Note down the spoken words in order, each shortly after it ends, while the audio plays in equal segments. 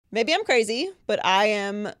Maybe I'm crazy, but I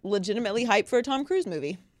am legitimately hyped for a Tom Cruise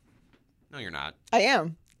movie. No, you're not. I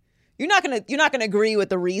am. You're not gonna agree with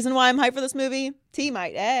the reason why I'm hyped for this movie. T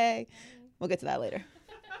might. Hey, we'll get to that later.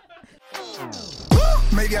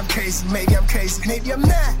 Maybe I'm crazy, maybe I'm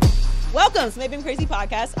not. Welcome to Maybe I'm Crazy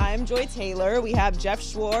Podcast. I'm Joy Taylor. We have Jeff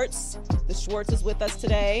Schwartz. The Schwartz is with us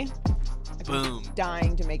today. Boom.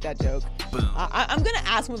 Dying to make that joke. Boom. I'm gonna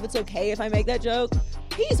ask him if it's okay if I make that joke.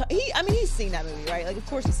 He's seen that movie, right? Like, of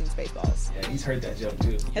course he's seen Spaceballs. Yeah, he's heard that joke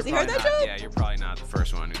too. Has he heard that joke? Yeah, you're probably not the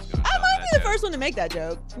first one who's going to I might be the first one to make that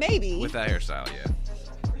joke. Maybe. With that hairstyle, yeah.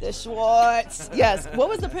 The Schwartz. Yes. What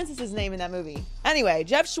was the princess's name in that movie? Anyway,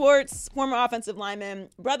 Jeff Schwartz, former offensive lineman,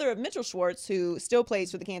 brother of Mitchell Schwartz, who still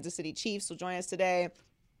plays for the Kansas City Chiefs, will join us today.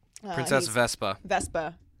 Princess Vespa.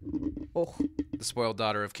 Vespa. Oh. The spoiled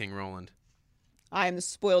daughter of King Roland. I am the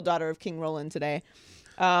spoiled daughter of King Roland today.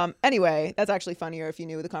 Anyway, that's actually funnier if you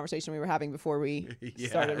knew the conversation we were having before we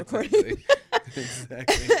started recording.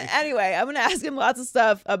 Exactly. Anyway, I'm going to ask him lots of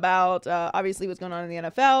stuff about obviously what's going on in the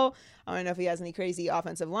NFL. I want to know if he has any crazy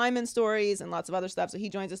offensive lineman stories and lots of other stuff. So he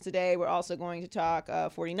joins us today. We're also going to talk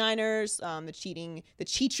 49ers, the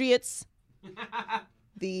Cheatriots,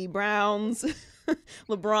 the Browns,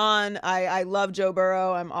 LeBron. I love Joe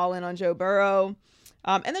Burrow. I'm all in on Joe Burrow.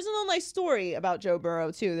 And there's a little nice story about Joe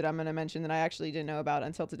Burrow, too, that I'm going to mention that I actually didn't know about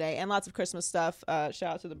until today. And lots of Christmas stuff. Shout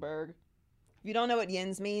out to the Berg. If you don't know what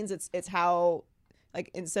yins means, it's how, like,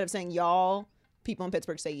 instead of saying y'all, people in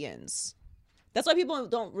Pittsburgh say yins. That's why people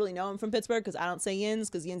don't really know I'm from Pittsburgh, because I don't say yins,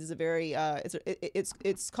 because yins is a very,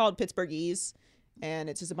 it's called Pittsburghese. And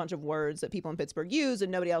it's just a bunch of words that people in Pittsburgh use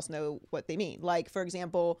and nobody else know what they mean. Like, for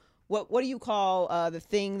example, what do you call the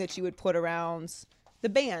thing that you would put around... The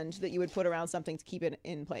band that you would put around something to keep it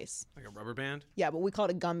in place. Like a rubber band? Yeah, but we call it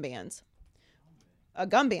a gum band. A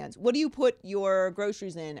gum band. What do you put your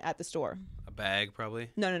groceries in at the store? A bag, probably?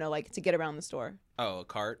 No, like to get around the store. Oh, a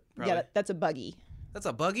cart, probably? Yeah, that's a buggy. That's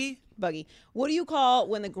a buggy? Buggy. What do you call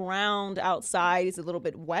when the ground outside is a little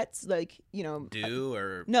bit wet? Like, Dew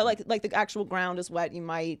or... No, like the actual ground is wet. You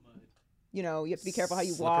might, you have to be careful how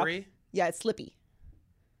you Slippery? walk. Yeah, it's slippy.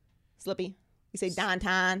 Slippy. You say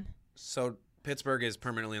downtown. So... Pittsburgh is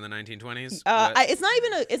permanently in the 1920s. It's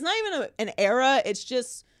not even an era. It's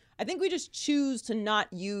just I think we just choose to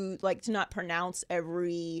not pronounce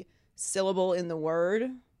every syllable in the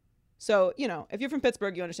word. So if you're from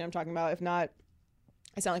Pittsburgh, you understand what I'm talking about. If not,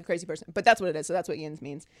 I sound like a crazy person. But that's what it is. So that's what yins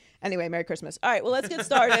means. Anyway, Merry Christmas. All right, well let's get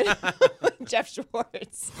started. Jeff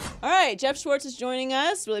Schwartz. All right, Jeff Schwartz is joining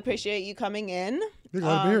us. Really appreciate you coming in. You're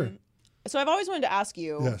glad to be here. So I've always wanted to ask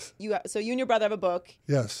you. Yes. You and your brother have a book.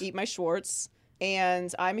 Yes. Eat My Schwartz.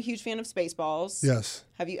 And I'm a huge fan of Spaceballs. Yes.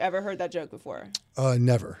 Have you ever heard that joke before?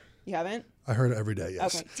 Never. You haven't? I heard it every day,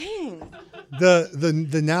 yes. Okay. Dang.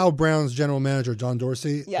 The now Browns general manager, John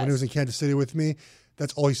Dorsey, yes. when he was in Kansas City with me,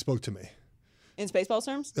 that's all he spoke to me. In Spaceballs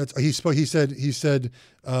terms? He said,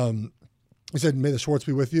 may the Schwartz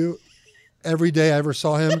be with you. Every day I ever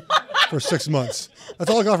saw him for 6 months. That's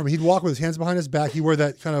all I got from him. He'd walk with his hands behind his back. He wore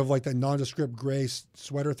that kind of like that nondescript gray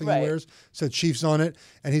sweater thing right. he wears, said Chiefs on it,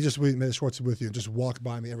 and he just may the Schwartz be with you and just walk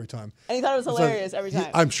by me every time. And he thought it was hilarious every time.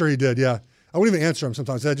 I'm sure he did, yeah. I wouldn't even answer him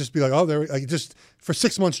sometimes. I'd just be like, just for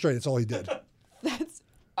 6 months straight, that's all he did. That's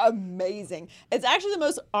amazing. It's actually the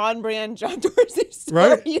most on-brand John Dorsey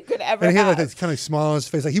story you could ever have. And he had like that kind of smile on his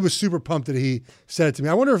face. Like he was super pumped that he said it to me.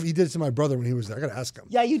 I wonder if he did it to my brother when he was there. I got to ask him.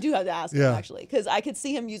 Yeah, you do have to ask him, actually. Because I could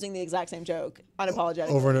see him using the exact same joke unapologetically.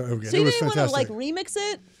 Over and over again. So it you was didn't fantastic. want to remix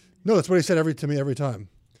it? No, that's what he said to me every time.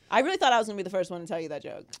 I really thought I was going to be the first one to tell you that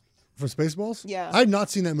joke. For Spaceballs? Yeah. I had not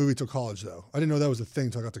seen that movie till college, though. I didn't know that was a thing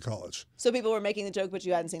until I got to college. So people were making the joke, but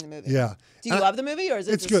you hadn't seen the movie? Yeah. Do you love the movie, or is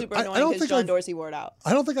it just good. super I annoying don't because think John Dorsey wore it out?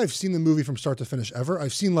 I don't think I've seen the movie from start to finish ever.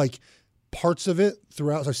 I've seen like parts of it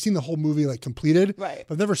throughout. So I've seen the whole movie like completed. Right.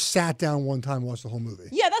 But I've never sat down one time and watched the whole movie.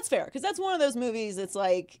 Yeah, that's fair, because that's one of those movies. It's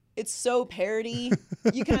like it's so parody,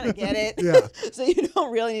 you kind of get it. Yeah. So you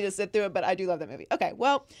don't really need to sit through it. But I do love that movie. Okay,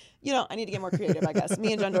 well, I need to get more creative. I guess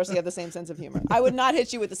me and John Dorsey have the same sense of humor. I would not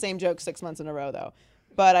hit you with the same joke 6 months in a row, though.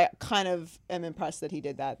 But I kind of am impressed that he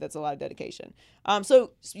did that. That's a lot of dedication.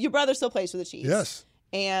 So your brother still plays for the Chiefs. Yes.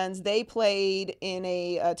 And they played in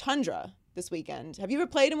a tundra this weekend. Have you ever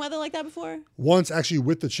played in weather like that before? Once, actually,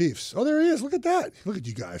 with the Chiefs. Oh, there he is. Look at that. Look at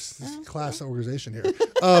you guys. This class organization here.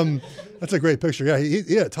 That's a great picture. Yeah,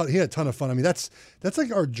 he had a ton of fun. I mean, that's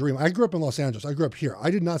like our dream. I grew up in Los Angeles. I grew up here. I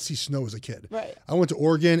did not see snow as a kid. Right. I went to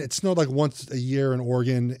Oregon. It snowed like once a year in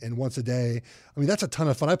Oregon and once a day. I mean, that's a ton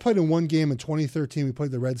of fun. I played in one game in 2013. We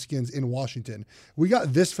played the Redskins in Washington. We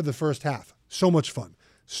got this for the first half. So much fun.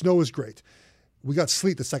 Snow is great. we got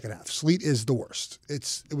sleet the second half. Sleet is the worst.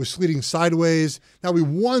 It was sleeting sideways. Now we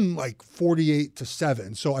won like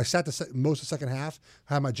 48-7. So I sat most of the second half.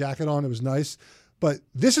 I had my jacket on. It was nice. But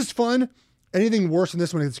this is fun. Anything worse than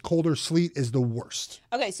this when it's colder, sleet is the worst.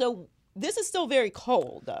 Okay, so this is still very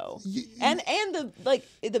cold though, and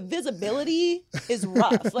the visibility is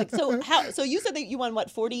rough. Like so you said that you won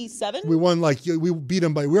what 47? We won we beat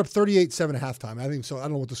them by we were up 38-7 at halftime. I think so. I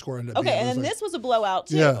don't know what the score ended up being. Okay, and then this was a blowout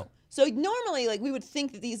too. Yeah. So normally, like we would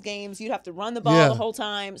think that these games you'd have to run the ball the whole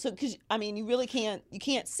time. So because I mean, you really can't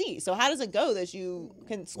see. So how does it go that you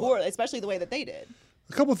can score, especially the way that they did?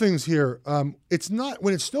 A couple of things here. It's not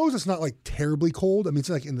when it snows. It's not like terribly cold. I mean, it's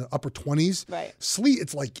like in the upper 20s. Right. Sleet,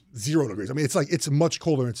 it's like 0 degrees. I mean, it's much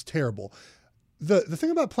colder. And it's terrible. The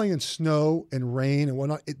thing about playing in snow and rain and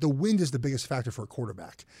whatnot, the wind is the biggest factor for a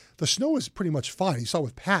quarterback. The snow is pretty much fine. You saw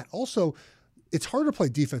with Pat. Also, it's hard to play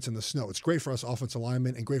defense in the snow. It's great for us offensive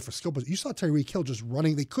linemen and great for skill. But you saw Tyreek Hill just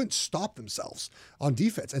running. They couldn't stop themselves on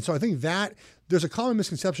defense. And so I think that there's a common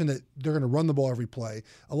misconception that they're going to run the ball every play.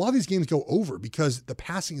 A lot of these games go over because the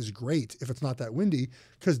passing is great if it's not that windy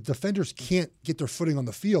because defenders can't get their footing on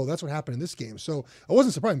the field. That's what happened in this game. So I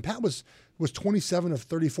wasn't surprised. Pat was 27 of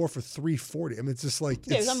 34 for 340. I mean, it's just like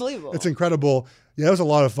it's unbelievable. It's incredible. Yeah, it was a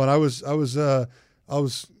lot of fun. I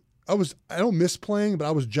don't miss playing, but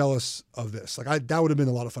I was jealous of this. That would have been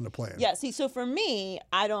a lot of fun to play in. Yeah. See, so for me,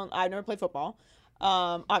 I've never played football.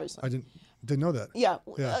 Obviously, I didn't know that. Yeah.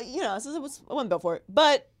 I wasn't built for it,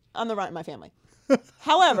 but I'm the runt in my family.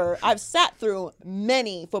 However, I've sat through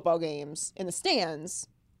many football games in the stands,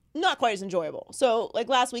 not quite as enjoyable. So, like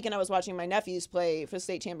last weekend, I was watching my nephews play for the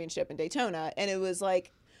state championship in Daytona, and it was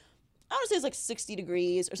like, I want to say it's like 60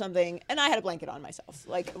 degrees or something, and I had a blanket on myself,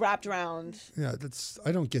 like wrapped around. Yeah,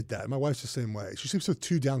 I don't get that. My wife's the same way. She sleeps with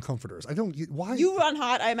 2 down comforters. I don't get why. You run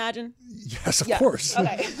hot, I imagine? Yes, of course.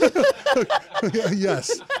 Okay.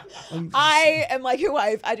 Yes. I am like your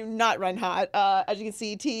wife. I do not run hot. As you can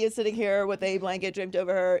see, T is sitting here with a blanket draped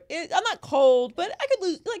over her. I'm not cold, but I could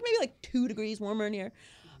lose maybe 2 degrees warmer in here.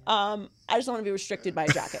 I just don't want to be restricted by a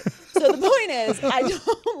jacket. So the point is, I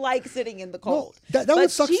don't like sitting in the cold. Well, that would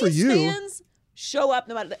suck for you. Fans show up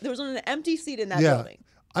no matter. There was an empty seat in that building.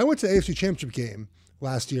 I went to the AFC Championship game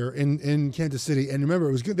last year in Kansas City, and remember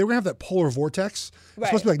it was good. They were gonna have that polar vortex. It's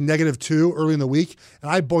supposed to be like -2 early in the week, and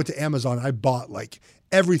I went to Amazon. And I bought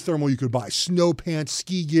every thermal you could buy: snow pants,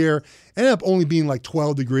 ski gear. Ended up only being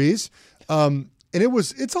 12 degrees. And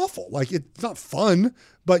it's awful. It's not fun,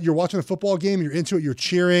 but you're watching a football game, you're into it, you're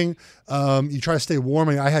cheering, you try to stay warm.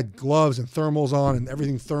 I had gloves and thermals on and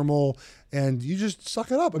everything thermal, and you just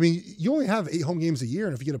suck it up. I mean, you only have 8 home games a year,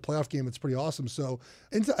 and if you get a playoff game, it's pretty awesome. So,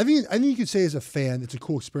 I think you could say as a fan, it's a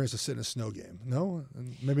cool experience to sit in a snow game. No,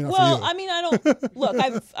 maybe not for you. Well, I mean, I don't look.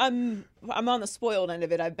 I'm on the spoiled end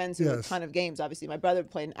of it. I've been to a ton of games. Obviously, my brother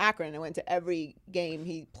played in Akron. I went to every game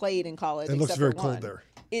he played in college. It looks very cold there.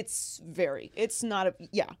 It's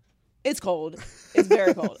cold. It's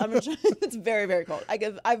very cold. It's very, very cold.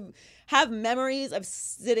 I have memories of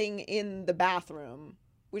sitting in the bathroom,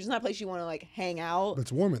 which is not a place you want to hang out. But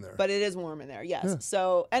it's warm in there. But it is warm in there, yes. Yeah.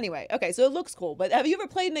 So anyway, okay, so it looks cool. But have you ever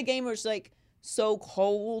played in a game where it's so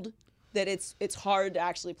cold that it's hard to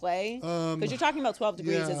actually play? Because you're talking about 12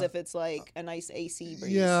 degrees as if it's a nice AC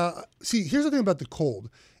breeze. Yeah. See, here's the thing about the cold.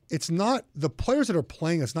 It's not the players that are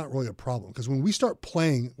playing. It's not really a problem because when we start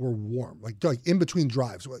playing, we're warm. Like in between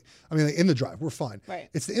drives. In the drive, we're fine. Right.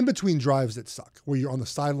 It's the in between drives that suck, where you're on the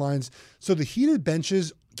sidelines. So the heated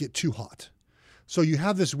benches get too hot. So you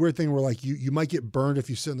have this weird thing where you might get burned if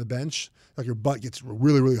you sit on the bench, your butt gets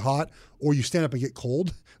really, really hot, or you stand up and get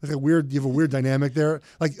cold. You have a weird dynamic there.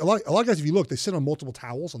 A lot of guys, if you look, they sit on multiple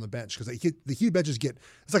towels on the bench because the heat benches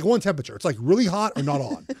it's one temperature. It's really hot or not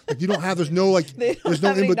on. You don't have there's no in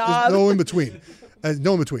between.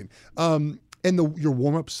 No in between. And your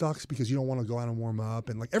warm up sucks because you don't want to go out and warm up,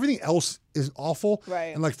 and everything else is awful.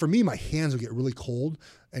 Right. And for me, my hands will get really cold,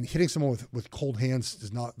 and hitting someone with cold hands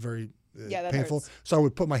is not very painful. Hurts. So I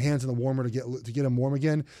would put my hands in the warmer to get them warm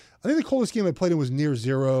again. I think the coldest game I played in was near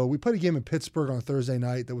 0. We played a game in Pittsburgh on a Thursday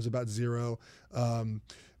night that was about 0.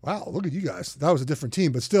 Wow, look at you guys. That was a different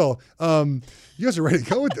team, but still, you guys are ready to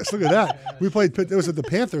go with this. Look at that. We played, it was at the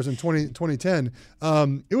Panthers in 2010.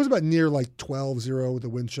 It was about near 12-0 with the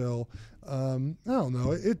wind chill. I don't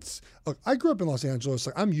know. Look, I grew up in Los Angeles.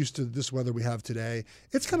 I'm used to this weather we have today.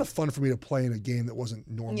 It's kind of fun for me to play in a game that wasn't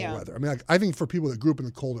normal weather. I mean, I think for people that grew up in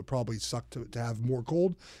the cold, it probably sucked to have more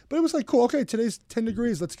cold. But it was cool. Okay, today's 10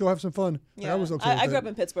 degrees. Let's go have some fun. Yeah, I was okay. I grew up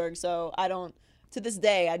in Pittsburgh, so to this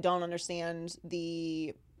day, I don't understand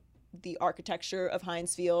the architecture of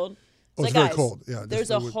Heinz Field. Oh, it's like, very guys, cold. Yeah, there's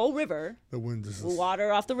a whole river, the wind is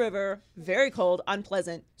water off the river, very cold,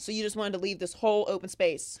 unpleasant. So you just wanted to leave this whole open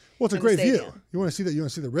space. Well, it's a in the great view. stadium. You want to see that. You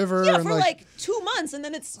want to see the river. Yeah, and for like 2 months, and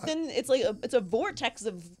then it's like it's a vortex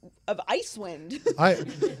of ice wind. I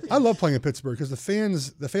love playing in Pittsburgh because the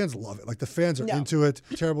fans love it. Like the fans are into it.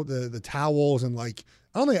 Terrible the towels and like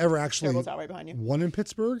I don't think I ever actually Terrible towel right behind you. won in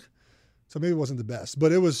Pittsburgh, so maybe it wasn't the best.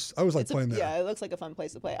 But I was like playing there. Yeah, it looks like a fun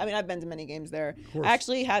place to play. I mean, I've been to many games there. I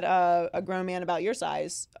actually had a grown man about your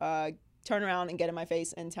size turn around and get in my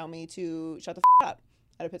face and tell me to shut the up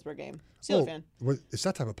at a Pittsburgh game. Steelers fan. It's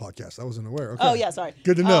that type of podcast. I wasn't aware. Okay. Oh yeah, sorry.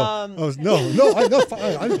 Good to know. I'm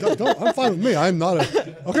fine with me. I'm not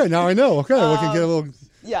a. Okay, now I know. Okay, we can get a little.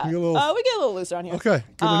 Yeah. We get a little looser on here. Okay,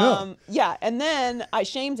 good to know. Yeah, and then I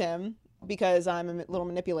shamed him because I'm a little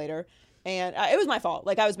manipulator. And it was my fault.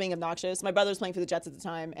 Like, I was being obnoxious. My brother was playing for the Jets at the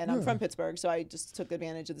time, and I'm from Pittsburgh, so I just took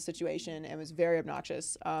advantage of the situation and was very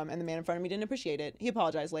obnoxious. And the man in front of me didn't appreciate it. He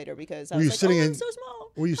apologized later because I was like, I'm so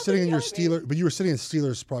small. Were you sitting in your Steelers? But you were sitting in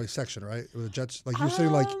Steelers probably section, right? With the Jets, like you were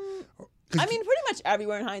sitting like. I mean, pretty much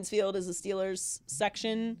everywhere in Heinz Field is the Steelers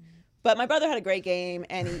section. But my brother had a great game,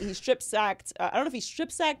 and he strip sacked. I don't know if he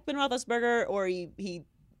strip sacked Ben Roethlisberger or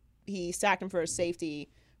he sacked him for a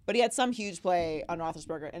safety. But he had some huge play on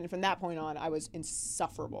Roethlisberger, and from that point on, I was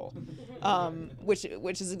insufferable, which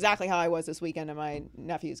is exactly how I was this weekend at my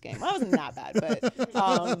nephew's game. I wasn't that bad,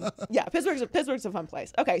 but yeah, Pittsburgh's a fun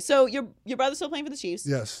place. Okay, so your brother's still playing for the Chiefs.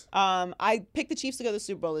 Yes. I picked the Chiefs to go to the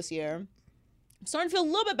Super Bowl this year. I'm starting to feel a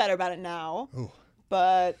little bit better about it now. Oh.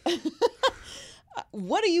 But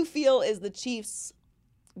what do you feel is the Chiefs'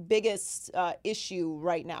 biggest issue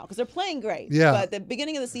right now? Because they're playing great. Yeah. But the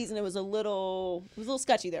beginning of the season, it was a little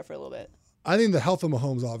sketchy there for a little bit. I think the health of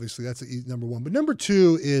Mahomes, obviously, that's number one. But number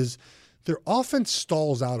two is their offense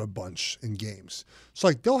stalls out a bunch in games. So,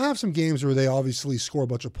 like, they'll have some games where they obviously score a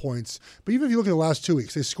bunch of points. But even if you look at the last 2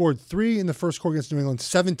 weeks, they scored 3 in the first quarter against New England,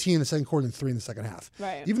 17 in the second quarter, and 3 in the second half.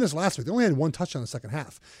 Right. Even this last week, they only had 1 touchdown in the second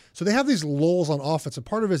half. So they have these lulls on offense. And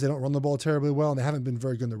part of it is they don't run the ball terribly well, and they haven't been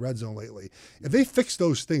very good in the red zone lately. If they fix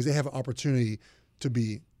those things, they have an opportunity to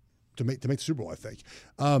make the Super Bowl, I think.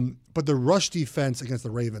 But the rush defense against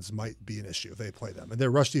the Ravens might be an issue if they play them. And their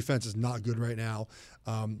rush defense is not good right now.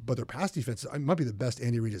 But their pass defense might be the best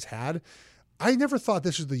Andy Reid has had. I never thought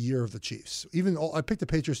this was the year of the Chiefs. I picked the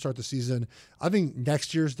Patriots to start the season. I think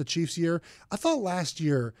next year's the Chiefs' year. I thought last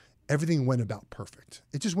year everything went about perfect.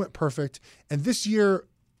 It just went perfect. And this year,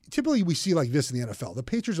 typically we see like this in the NFL. The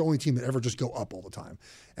Patriots are the only team that ever just go up all the time.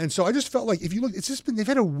 And so I just felt like if you look, they've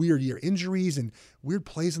had a weird year. Injuries and weird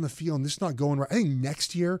plays on the field and this is not going right. I think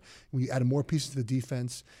next year, when you add more pieces to the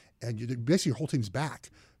defense and basically your whole team's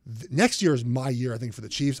back, next year is my year, I think, for the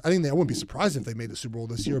Chiefs. I wouldn't be surprised if they made the Super Bowl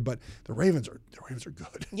this year, but the Ravens are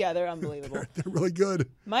good. Yeah, they're unbelievable. they're really good.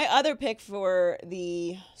 My other pick for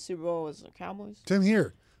the Super Bowl was the Cowboys. Same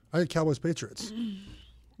here. I had Cowboys-Patriots.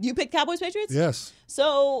 You picked Cowboys-Patriots? Yes.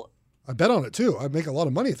 So I bet on it too. I'd make a lot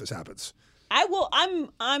of money if this happens. I will.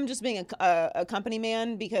 I'm just being a company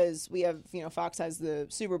man because we have Fox has the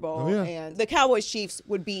Super Bowl and the Cowboys Chiefs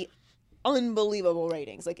would be unbelievable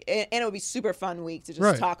ratings. Like and it would be super fun week to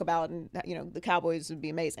just talk about and the Cowboys would be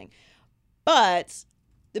amazing. But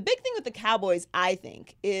the big thing with the Cowboys, I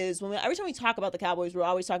think, is every time we talk about the Cowboys, we're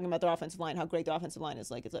always talking about their offensive line, how great the offensive line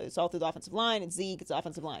is. Like it's all through the offensive line. It's Zeke. It's the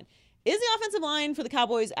offensive line. Is the offensive line for the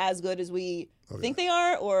Cowboys as good as we think they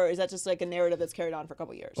are, or is that just like a narrative that's carried on for a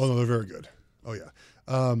couple of years? Oh no, they're very good. Oh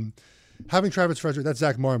yeah. Having Travis Frederick, that's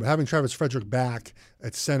Zach Martin, but having Travis Frederick back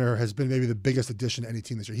at center has been maybe the biggest addition to any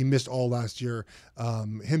team this year. He missed all last year.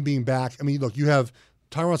 Him being back, I mean, look, you have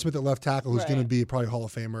Tyron Smith at left tackle, who's going to be probably a Hall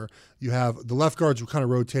of Famer. You have the left guards who are kind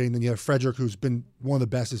of rotating. Then you have Frederick, who's been one of the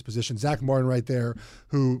best at his position. Zach Martin right there,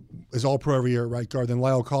 who is all pro every year at right guard. Then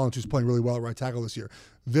Lyle Collins, who's playing really well at right tackle this year.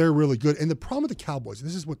 They're really good. And the problem with the Cowboys, and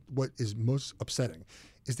this is what is most upsetting,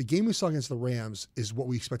 is the game we saw against the Rams is what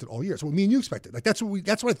we expected all year. It's what me and you expected. Like that's what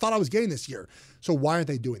I thought I was getting this year. So why aren't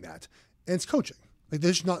they doing that? And it's coaching. Like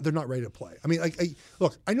they're not ready to play. I mean,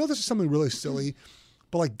 look, I know this is something really silly,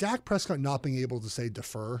 but like Dak Prescott not being able to say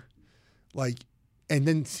defer, like, and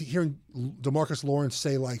then hearing DeMarcus Lawrence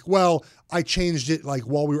say like, well, I changed it like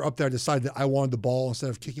while we were up there, I decided that I wanted the ball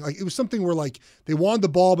instead of kicking. Like it was something where like they wanted the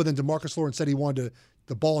ball, but then DeMarcus Lawrence said he wanted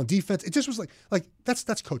the ball on defense. It just was like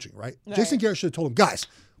that's coaching, right? Jason Garrett should have told him, guys,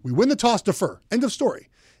 we win the toss, defer. End of story.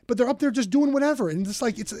 But they're up there just doing whatever, and it's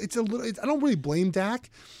like it's a little. I don't really blame Dak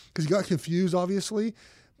because he got confused, obviously.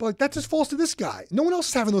 But like that just falls to this guy. No one else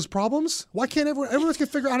is having those problems. Why can't everyone can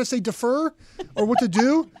figure out how to say defer or what to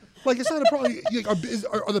do? Like, it's not a problem.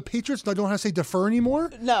 Are the Patriots don't know how to say defer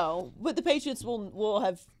anymore? No, but the Patriots they'll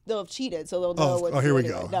have cheated, so they'll know what. Here we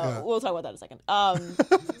anyway. go. No, Yeah. we'll talk about that in a second.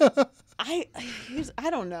 I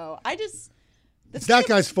don't know. It's that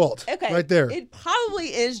guy's fault. Okay, Right there. It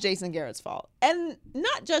probably is Jason Garrett's fault, and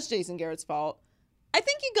not just Jason Garrett's fault. I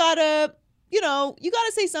think you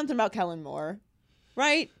gotta say something about Kellen Moore,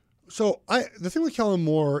 right? So the thing with Kellen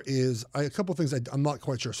Moore is a couple of things I'm not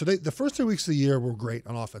quite sure. So the first 2 weeks of the year were great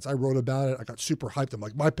on offense. I wrote about it. I got super hyped. I'm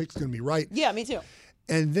like, my pick's going to be right. Yeah, me too.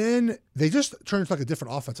 And then they just turned into like a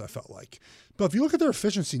different offense, I felt like. But if you look at their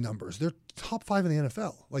efficiency numbers, they're top 5 in the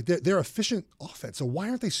NFL. Like they're efficient offense. So why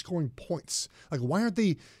aren't they scoring points? Like why aren't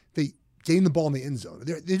they getting the ball in the end zone?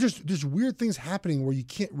 There's weird things happening where you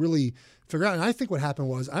can't really figure out. And I think what happened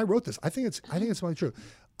was, I wrote this. I think it's really true.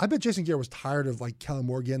 I bet Jason Garrett was tired of like Kellen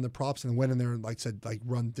Moore getting the props and went in there and like said like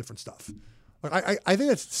run different stuff. Like I think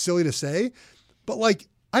that's silly to say, but like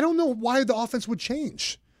I don't know why the offense would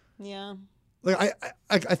change. Yeah. Like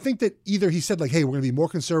I think that either he said like, hey, we're going to be more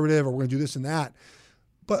conservative or we're going to do this and that.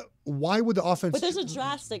 But why would the offense? But there's a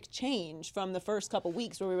drastic change from the first couple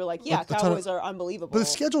weeks where we were like, yeah, Cowboys are unbelievable. But the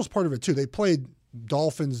schedule's part of it too. They played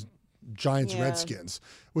Dolphins, Giants, Redskins,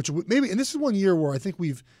 which maybe, and this is one year where I think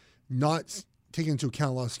we've not taken into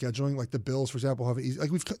account a lot of scheduling. Like the Bills, for example, have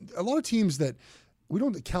a lot of teams that we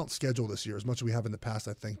don't count schedule this year as much as we have in the past,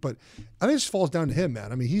 I think. But I think it just falls down to him,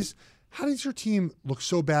 man. I mean, how does your team look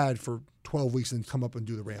so bad for 12 weeks and come up and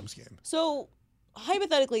do the Rams game? So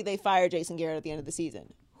hypothetically, they fire Jason Garrett at the end of the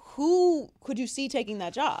season. Who could you see taking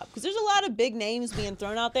that job? Because there's a lot of big names being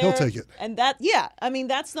thrown out there. He'll take it. And that's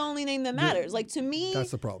the only name that matters. Like to me,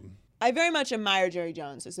 that's the problem. I very much admire Jerry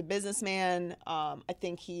Jones as a businessman. I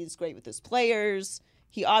think he's great with his players.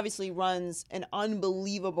 He obviously runs an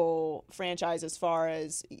unbelievable franchise as far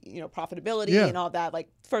as profitability and all that, like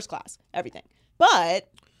first class, everything. But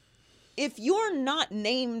if you're not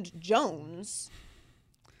named Jones,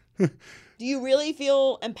 do you really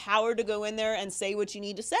feel empowered to go in there and say what you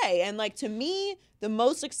need to say? And like to me, the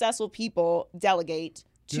most successful people delegate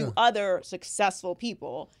to other successful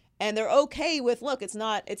people. And they're okay with, look, it's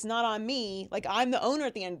not on me. Like I'm the owner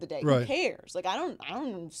at the end of the day. Right. Who cares? Like I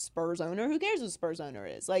don't Spurs owner. Who cares who the Spurs owner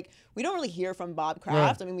is? Like we don't really hear from Bob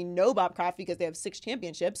Kraft. Right. I mean, we know Bob Kraft because they have 6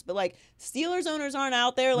 championships, but like Steelers owners aren't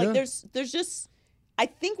out there. Like there's just, I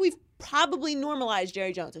think we've probably normalized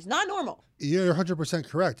Jerry Jones. It's not normal. Yeah, you're 100%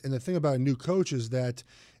 correct. And the thing about a new coach is that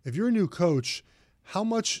if you're a new coach, how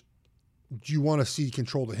much do you want to see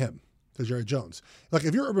control to him, to Jerry Jones? Like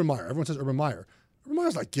if you're Urban Meyer, everyone says Urban Meyer. Urban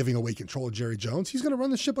Meyer's not giving away control of Jerry Jones. He's going to run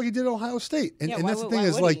the ship like he did at Ohio State. And that's the thing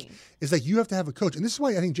is like you have to have a coach. And this is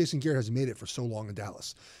why I think Jason Garrett has made it for so long in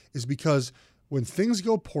Dallas, is because when things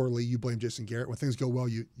go poorly, you blame Jason Garrett. When things go well,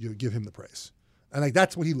 you give him the praise. And like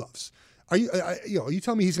that's what he loves. Are you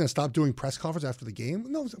telling me he's going to stop doing press conference after the game?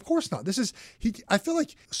 No, of course not. I feel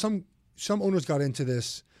like some owners got into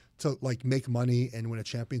this to like make money and win a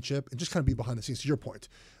championship and just kind of be behind the scenes. To your point,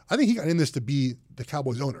 I think he got in this to be the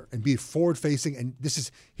Cowboys owner and be forward facing, and this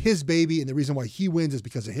is his baby, and the reason why he wins is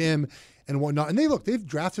because of him and whatnot. And they've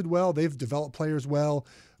drafted well, they've developed players well,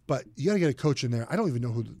 but you got to get a coach in there. I don't even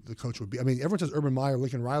know who the coach would be. I mean, everyone says Urban Meyer,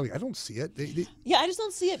 Lincoln Riley. I don't see it. Yeah, I just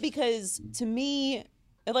don't see it because to me,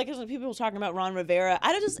 like people were talking about Ron Rivera.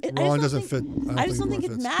 I just don't think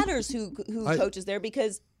it matters who coaches there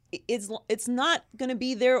because it's not going to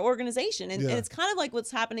be their organization. And it's kind of like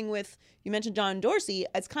what's happening with, you mentioned John Dorsey,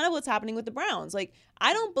 it's kind of what's happening with the Browns. Like,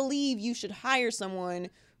 I don't believe you should hire someone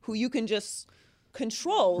who you can just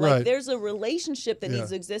control. Like, there's a relationship that needs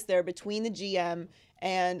to exist there between the GM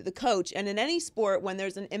and the coach. And in any sport, when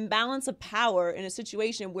there's an imbalance of power in a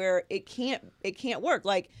situation where it can't work,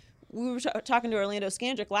 like, we were talking to Orlando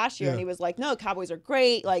Scandrick last year, and he was like, no, Cowboys are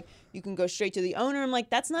great. Like, you can go straight to the owner. I'm like,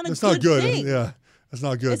 that's not a good thing. Yeah, that's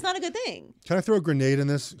not good. It's not a good thing. Can I throw a grenade in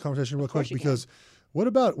this conversation real quick? Because what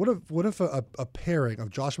if a pairing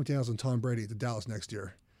of Josh McDaniels and Tom Brady to Dallas next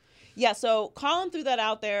year? Yeah, so Colin threw that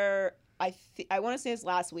out there. I want to say this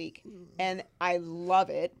last week, and I love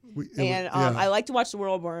it. I like to watch the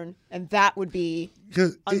world burn, and that would be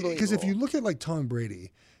unbelievable. Because if you look at like Tom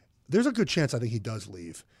Brady, there's a good chance I think he does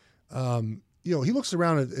leave. He looks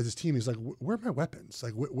around at his team. He's like, where are my weapons?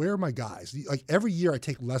 Like, where are my guys? Like every year I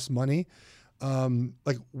take less money.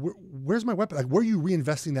 Where's my weapon? Like, where are you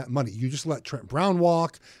reinvesting that money? You just let Trent Brown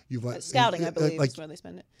walk. You've let scouting, I believe, is where they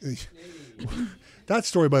spend it. That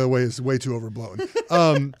story, by the way, is way too overblown.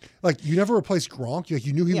 You never replaced Gronk.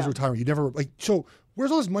 You knew he was retiring. You never so. Where's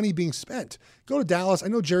all this money being spent? Go to Dallas. I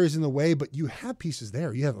know Jerry's in the way, but you have pieces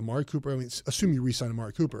there. You have Amari Cooper. I mean, assume you re-sign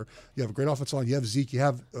Amari Cooper. You have a great offensive line. You have Zeke. You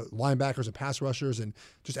have linebackers and pass rushers, and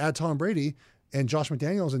just add Tom Brady. and Josh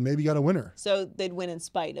McDaniels, and maybe got a winner. So they'd win in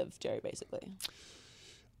spite of Jerry, basically.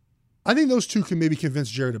 I think those two can maybe convince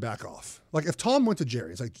Jerry to back off. Like if Tom went to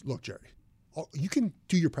Jerry, it's like, look, Jerry, you can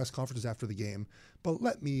do your press conferences after the game, but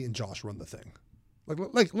let me and Josh run the thing.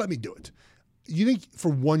 Like let me do it. You think for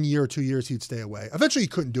 1 year or 2 years he'd stay away? Eventually he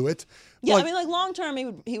couldn't do it. Yeah, I mean, like long term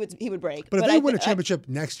he would break. But if they win a championship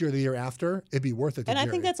next year or the year after, it'd be worth it. And I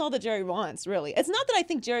think that's all that Jerry wants, really. It's not that I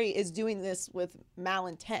think Jerry is doing this with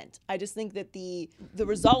malintent. I just think that the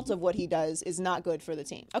result of what he does is not good for the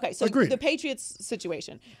team. Okay, so Agreed. The Patriots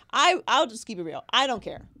situation, I'll just keep it real. I don't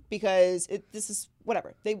care because this is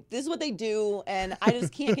whatever. This is what they do, and I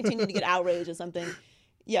just can't continue to get outraged at something.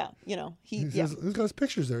 Yeah, he's got his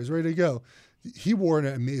pictures there. He's ready to go. He wore an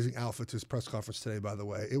amazing outfit to his press conference today. By the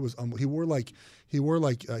way, it was he took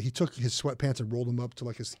his sweatpants and rolled them up to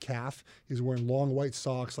like his calf. He was wearing long white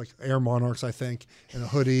socks, like Air Monarchs, I think, and a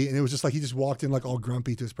hoodie. And it was just like he just walked in like all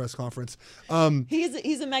grumpy to his press conference.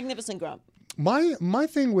 He's a magnificent grump. My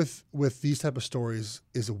thing with these type of stories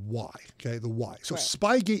is a why. Okay, the why. So Right.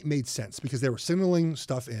 Spygate made sense because they were signaling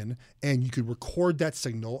stuff in, and you could record that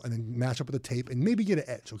signal and then match up with the tape and maybe get an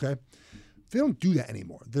edge. Okay. They don't do that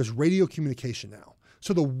anymore. There's radio communication now.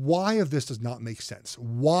 So the why of this does not make sense.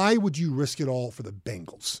 Why would you risk it all for the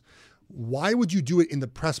Bengals? Why would you do it in the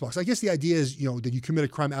press box? I guess the idea is, that you commit a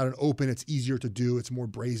crime out in open. It's easier to do. It's more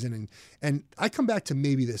brazen. And I come back to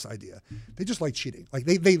maybe this idea. They just like cheating. Like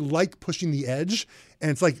they like pushing the edge.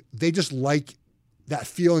 And it's like they just like that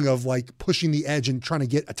feeling of like pushing the edge and trying to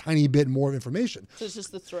get a tiny bit more of information. So it's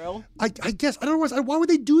just the thrill. I guess I don't know why would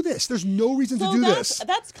they do this? There's no reason to do this.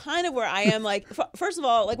 That's kind of where I am. Like, first of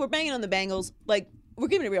all, like we're banging on the Bengals. Like we're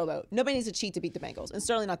keeping it real though. Nobody needs to cheat to beat the Bengals, and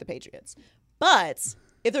certainly not the Patriots. But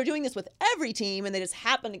if they're doing this with every team and they just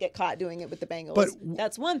happen to get caught doing it with the Bengals,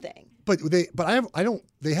 that's one thing. They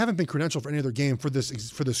haven't been credentialed for any other game for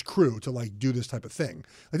this crew to like do this type of thing.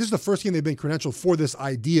 Like this is the first game they've been credentialed for this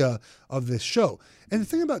idea of this show. And the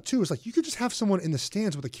thing about too is like you could just have someone in the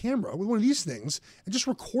stands with a camera with one of these things and just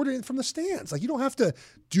record it from the stands. Like you don't have to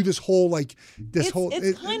do this whole I'm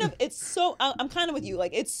kind of with you.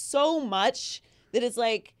 Like it's so much that it's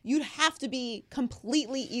like you'd have to be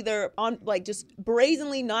completely either on like just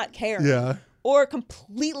brazenly not caring, or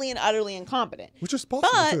completely and utterly incompetent, which is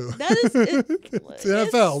possible too. That is it's the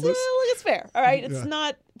NFL. It's fair, all right. It's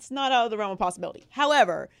not out of the realm of possibility.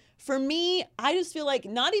 However, for me, I just feel like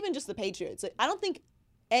not even just the Patriots. Like, I don't think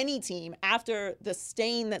any team after the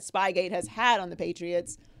stain that Spygate has had on the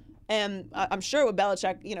Patriots. And I'm sure what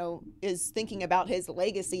Belichick, is thinking about his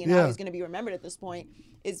legacy and how he's going to be remembered at this point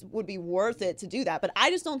would be worth it to do that. But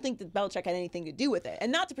I just don't think that Belichick had anything to do with it.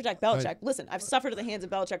 And not to protect Belichick. Right. Listen, I've suffered at the hands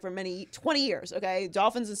of Belichick for 20 years, okay?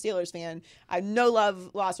 Dolphins and Steelers fan. I have no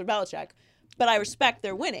lost for Belichick. But I respect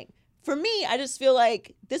their winning. For me, I just feel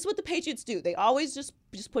like this is what the Patriots do. They always just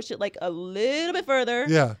push it like a little bit further.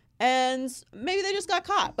 Yeah. And maybe they just got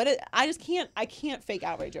caught. But I can't fake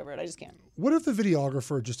outrage over it. I just can't. What if the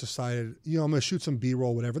videographer just decided, I'm going to shoot some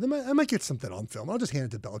B-roll, whatever. I might get something on film. I'll just hand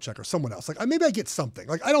it to Belichick or someone else. Like maybe I get something.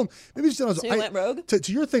 Like I don't. Maybe just so you went rogue.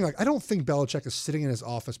 To your thing. Like I don't think Belichick is sitting in his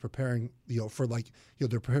office preparing, for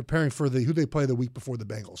they're preparing for who they play the week before the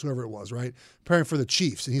Bengals, whoever it was, right? Preparing for the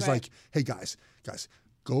Chiefs, and he's like, hey guys.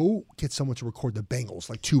 Go get someone to record the Bengals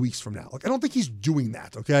like 2 weeks from now. Like I don't think he's doing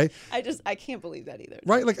that. Okay. I can't believe that either.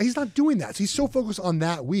 Right. Like he's not doing that. So he's so focused on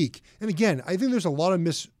that week. And again, I think there's a lot of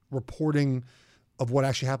misreporting of what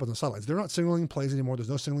actually happens on the sidelines. They're not signaling plays anymore.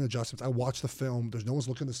 There's no signaling adjustments. I watched the film. There's no one's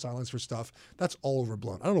looking at the sidelines for stuff. That's all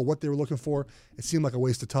overblown. I don't know what they were looking for. It seemed like a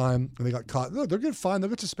waste of time, and they got caught. No, they're good. Fine.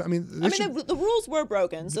 They'll get suspended. The rules were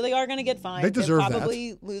broken, so they are going to get fined. They deserve They'll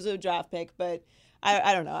probably lose a draft pick, but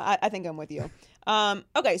I don't know. I think I'm with you.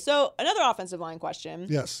 Okay, so another offensive line question.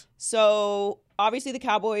 Yes. So obviously the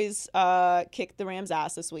Cowboys kicked the Rams'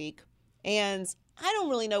 ass this week, and I don't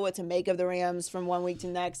really know what to make of the Rams from one week to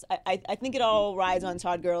next. I think it all rides on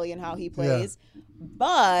Todd Gurley and how he plays,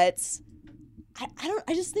 but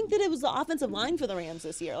I just think that it was the offensive line for the Rams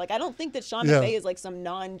this year. Like I don't think that Sean McVay is like some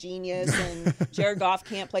non-genius and Jared Goff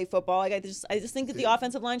can't play football. Like I just think that the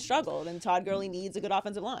offensive line struggled, and Todd Gurley needs a good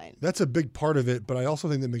offensive line. That's a big part of it, but I also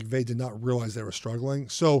think that McVay did not realize they were struggling.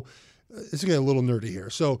 So it's getting a little nerdy here.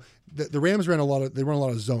 So the Rams run a lot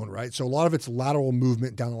of zone, right? So a lot of it's lateral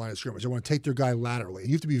movement down the line of scrimmage. They want to take their guy laterally.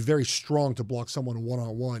 You have to be very strong to block someone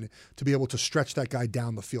one-on-one to be able to stretch that guy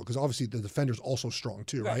down the field, because obviously the defender's also strong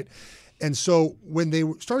too, right? And so when they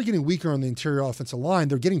started getting weaker on the interior offensive line,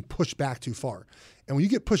 they're getting pushed back too far. And when you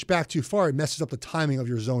get pushed back too far, it messes up the timing of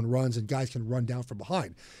your zone runs, and guys can run down from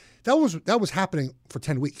behind. That was happening for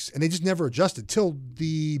 10 weeks, and they just never adjusted till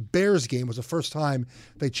the Bears game was the first time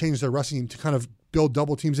they changed their rushing team to kind of build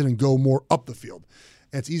double teams in and go more up the field.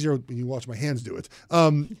 And it's easier when you watch my hands do it.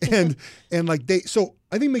 And like so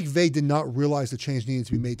I think McVay did not realize the change needed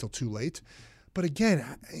to be made till too late. But again,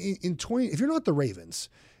 if you're not the Ravens,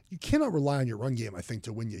 you cannot rely on your run game, I think,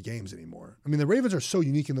 to win your games anymore. I mean, the Ravens are so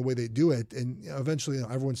unique in the way they do it, and eventually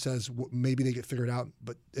everyone says maybe they get figured out.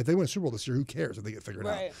 But if they win a Super Bowl this year, who cares if they get figured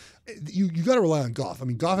out? You got to rely on Goff. I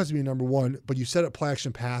mean, Goff has to be number one, but you set up play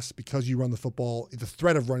action pass because you run the football. The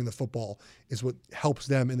threat of running the football is what helps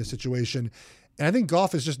them in the situation. And I think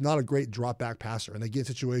Goff is just not a great drop back passer, and they get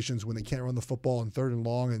situations when they can't run the football in 3rd and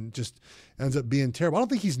long and just ends up being terrible. I don't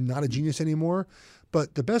think he's not a genius anymore,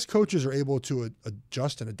 but the best coaches are able to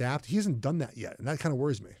adjust and adapt. He hasn't done that yet, and that kind of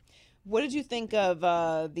worries me. What did you think of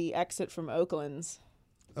the exit from Oakland's?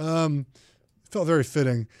 Felt very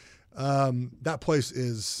fitting. That place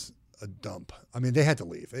is a dump. I mean, they had to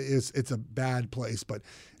leave. It's a bad place, but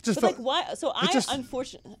it just felt like why? So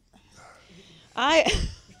unfortunately,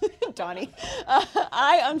 Donnie,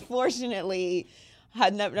 I unfortunately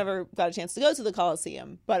had never got a chance to go to the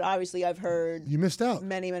Coliseum, but obviously I've heard you missed out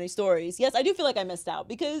many stories. Yes, I do feel like I missed out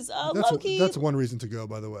because low-key, that's one reason to go,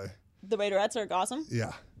 by the way. The Raiderettes are awesome.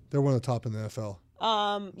 Yeah, they're one of the top in the NFL.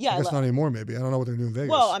 Yeah, I guess not anymore. Maybe I don't know what they're doing in Vegas.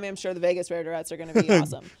 Well, I mean, I'm sure the Vegas Raiderettes are going to be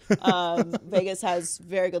awesome. Vegas has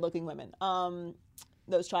very good-looking women.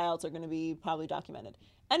 Those tryouts are going to be probably documented.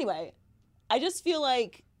 Anyway, I just feel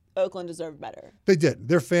like Oakland deserved better. They did.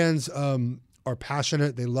 Their fans are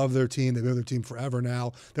passionate. They love their team. They've been their team forever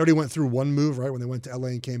now. They already went through one move, right, when they went to LA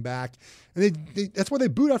and came back. And they that's why they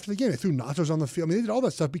booed after the game. They threw nachos on the field. I mean, they did all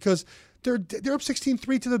that stuff because they're up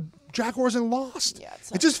 16-3 to the Jaguars and lost. Yeah,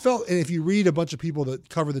 it just felt, and if you read a bunch of people that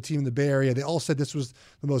cover the team in the Bay Area, they all said this was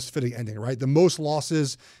the most fitting ending, right? The most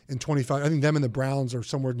losses in 25. I think them and the Browns are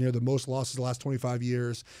somewhere near the most losses the last 25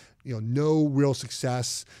 years. No real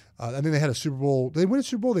success. I think they had a Super Bowl. They win a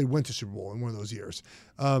Super Bowl. They went to Super Bowl in one of those years.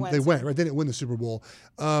 They went, right? They didn't win the Super Bowl.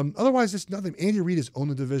 Otherwise, it's nothing. Andy Reid has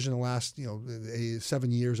owned the division the last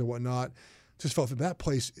 7 years or whatnot. Just felt that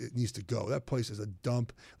place, it needs to go. That place is a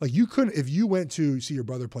dump. Like you couldn't, if you went to see your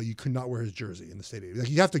brother play, you could not wear his jersey in the stadium.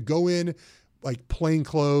 Like you have to go in like plain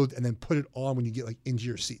clothed and then put it on when you get like into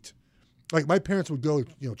your seat. Like my parents would go,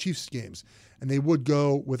 Chiefs games, and they would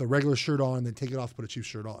go with a regular shirt on and then take it off, put a Chiefs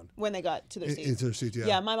shirt on. When they got to their seats. Into their seats, yeah.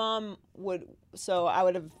 Yeah, my mom would, so I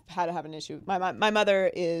would have had to have an issue. My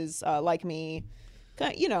mother is like me,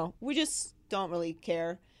 we just don't really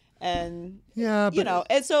care. And,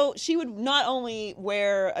 and so she would not only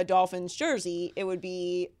wear a Dolphins jersey, it would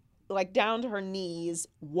be like down to her knees,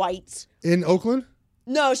 white. In Oakland?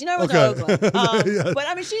 No, she never went to Oakland. Yeah. But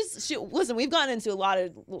I mean, she listen, we've gotten into a lot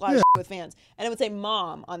of shit with fans, and it would say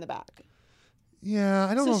 "Mom" on the back. Yeah,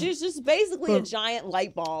 I don't know. So she's just basically a giant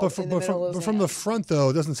light bulb in the middle of But from the front, though,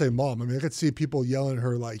 it doesn't say "Mom." I mean, I could see people yelling at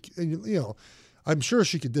her like, I'm sure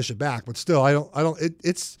she could dish it back, but still,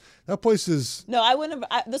 it's that place is. No, I wouldn't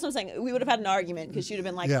have. That's what I'm saying. We would have had an argument because she'd have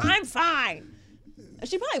been like, "I'm fine."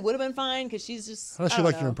 She probably would have been fine because she's just. How does she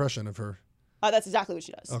like your impression of her? That's exactly what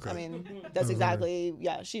she does. Okay. I mean, that's exactly,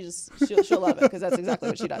 she'll love it because that's exactly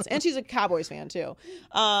what she does. And she's a Cowboys fan too.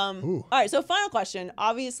 All right, so final question.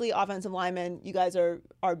 Obviously, offensive linemen, you guys are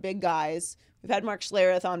big guys. We've had Mark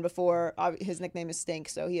Schlereth on before. His nickname is Stink,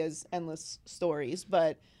 so he has endless stories.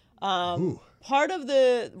 But part of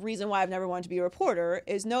the reason why I've never wanted to be a reporter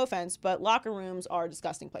is, no offense, but locker rooms are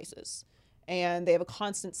disgusting places. And they have a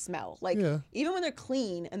constant smell. Like, even when they're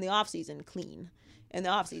clean in the off-season,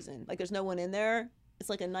 like there's no one in there, it's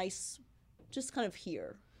like a nice, just kind of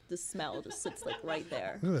here. The smell just sits like right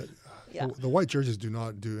there. Look at that. Yeah. The white jerseys do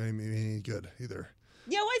not do any good either.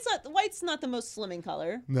 Yeah, white's not the most slimming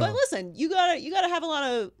color. No. But listen, you gotta have a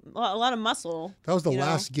lot of muscle. That was the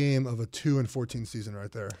last game of a 2-14 season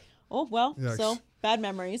right there. Oh well, Yikes. So bad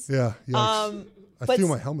memories. Yeah. Yikes. I threw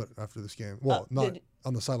my helmet after this game. Well, not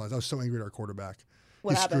on the sidelines. I was so angry at our quarterback.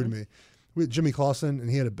 What happened? Screwed me. We had Jimmy Clausen, and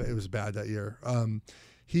it was bad that year.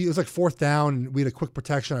 It was like 4th down, and we had a quick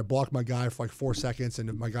protection. I blocked my guy for like 4 seconds,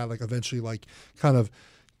 and my guy like eventually like kind of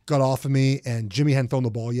got off of me, and Jimmy hadn't thrown the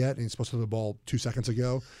ball yet, and he's supposed to throw the ball 2 seconds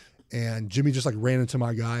ago. And Jimmy just like ran into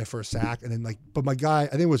my guy for a sack, and then but my guy, I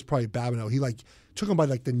think it was probably Babineau, he like took him by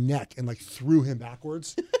like the neck and like threw him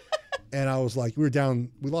backwards. And I was like, we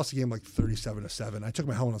lost the game like 37-7. I took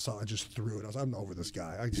my helmet aside, I just threw it. I was like, I'm over this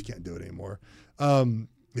guy. I just can't do it anymore.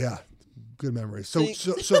 Yeah, good memories. So you're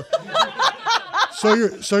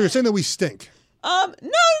saying that we stink? No,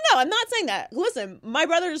 I'm not saying that. Listen, my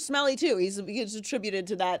brother's smelly too. He's attributed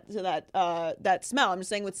to that smell. I'm just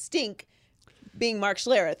saying with stink being Mark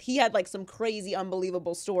Schlereth, he had like some crazy,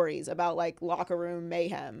 unbelievable stories about like locker room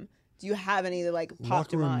mayhem. Do you have any that like pop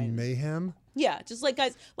to mind? Locker room mayhem? Yeah, just like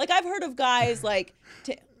guys, like I've heard of guys like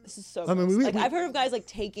this is so. I mean, gross. I've heard of guys like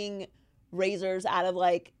taking razors out of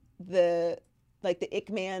like the Ick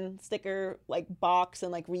Man sticker like box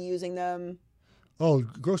and like reusing them. Oh,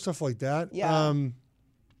 gross stuff like that. Yeah. I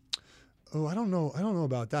don't know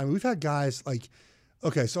about that. I mean, we've had guys like.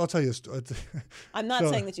 Okay, so I'll tell you a story. I'm not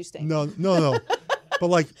saying that you stink. No. But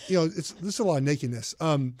like, this is a lot of nakedness.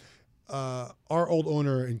 Our old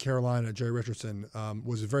owner in Carolina, Jerry Richardson,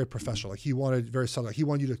 was very professional. Like he wanted very subtle. Like he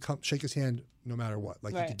wanted you to come shake his hand no matter what.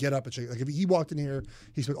 Like you could get up and shake. Like if he walked in here,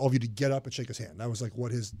 he expected all of you to get up and shake his hand. That was like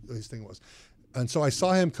what his thing was. And so I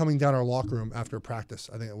saw him coming down our locker room after practice,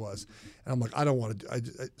 I think it was. And I'm like, I don't want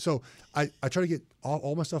to. So I try to get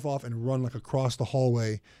all my stuff off and run like across the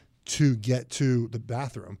hallway to get to the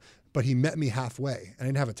bathroom. But he met me halfway, and I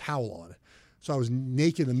didn't have a towel on. So I was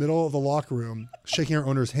naked in the middle of the locker room, shaking our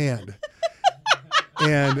owner's hand.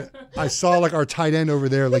 And I saw like our tight end over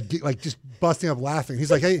there, like just busting up laughing.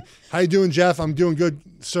 He's like, "Hey, how you doing, Jeff? I'm doing good,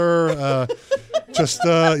 sir.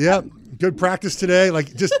 Good practice today."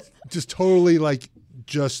 Like just totally like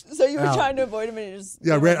just. So you were out. trying to avoid him, and you just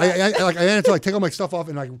I had to like take all my stuff off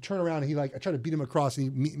and like turn around, and I tried to beat him across, and he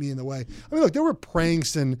meet me in the way. I mean, look, there were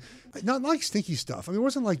pranks and not like stinky stuff. I mean, it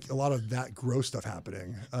wasn't like a lot of that gross stuff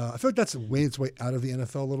happening. I feel like that's way its way out of the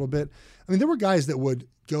NFL a little bit. I mean, there were guys that would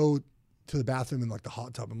go to the bathroom in like the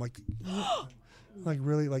hot tub. I'm like, like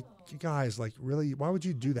really, like you guys, like really, why would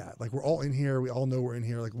you do that? Like we're all in here, we all know we're in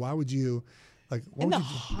here. Like why would you? Like what in would the you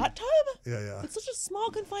hot tub? Yeah. It's such a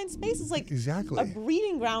small confined space. It's like Exactly. a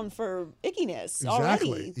breeding ground for ickiness Exactly.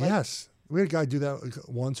 already. Like, Yes. We had a guy do that like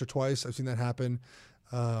once or twice. I've seen that happen.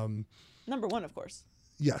 Number one, of course.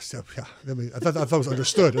 Yes. Yeah. I mean, I thought that was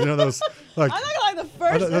understood. That was like. I'm not gonna lie.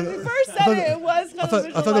 When you first said it was. I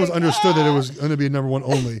thought that was understood that it was going to be number one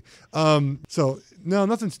only. So no,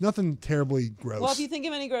 nothing terribly gross. Well, if you think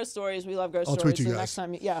of any gross stories, we love gross I'll stories. tweet you so guys. next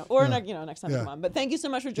time, next time you come on. But thank you so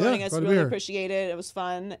much for joining us. glad to be Really here. appreciate it. It was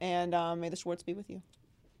fun, and may the Schwartz be with you.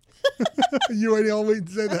 You ain't all waiting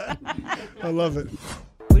to say that. I love it.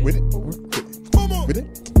 With it or quit it. With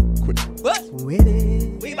it. Quit it. What? With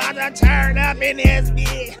it. We about to turn up in this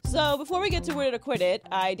bitch. So before we get to Win It or Quit It,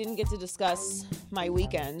 I didn't get to discuss my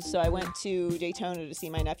weekend. So I went to Daytona to see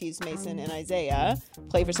my nephews Mason and Isaiah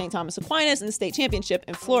play for St. Thomas Aquinas in the state championship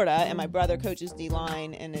in Florida. And my brother coaches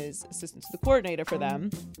D-line and is assistant to the coordinator for them.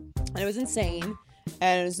 And it was insane.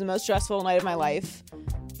 And it was the most stressful night of my life.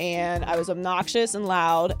 And I was obnoxious and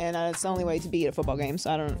loud, and it's the only way to beat a football game.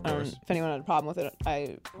 So I don't if anyone had a problem with it,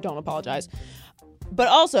 I don't apologize. But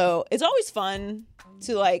also, it's always fun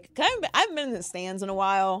to like. I haven't been in the stands in a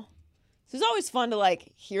while, so it's always fun to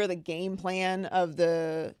like hear the game plan of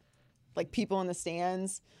the like people in the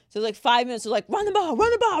stands. So like 5 minutes of like run the ball, coach,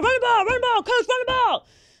 run the ball.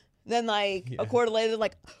 Then like a quarter later,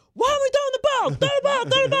 like why are we throwing the ball? Throw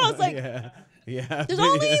the ball. It's like. Yeah. There's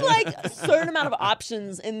only like a certain amount of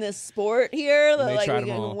options in this sport here that like we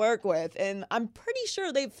can work with, and I'm pretty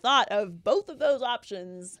sure they've thought of both of those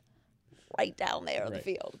options right down there on the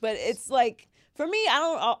field. But it's like for me,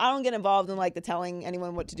 I don't get involved in like the telling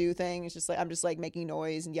anyone what to do thing. It's just like I'm just like making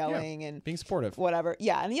noise and yelling and being supportive, whatever.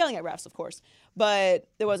 Yeah, and yelling at refs, of course. But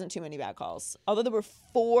there wasn't too many bad calls, although there were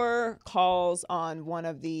 4 calls on one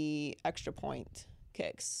of the extra point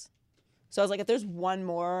kicks. So I was like, if there's one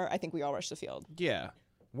more, I think we all rush the field. Yeah.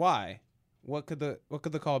 Why? What could the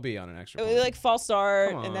call be on an extra It point? was like false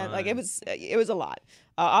start, and then like it was a lot.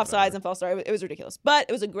 Offsides and false start. It was ridiculous. But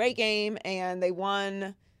it was a great game, and they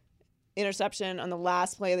won interception on the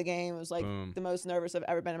last play of the game. It was like the most nervous I've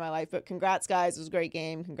ever been in my life. But congrats, guys. It was a great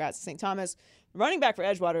game. Congrats to St. Thomas. Running back for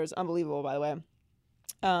Edgewater is unbelievable, by the way.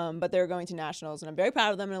 But they're going to nationals, and I'm very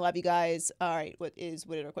proud of them, and I love you guys. All right, what is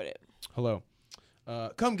Win It or Quit It? Hello.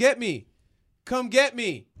 Come get me. Come get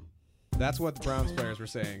me. That's what the Browns players were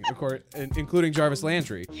saying, of course, including Jarvis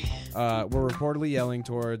Landry. Were reportedly yelling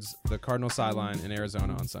towards the Cardinal sideline in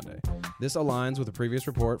Arizona on Sunday. This aligns with a previous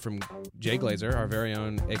report from Jay Glazer, our very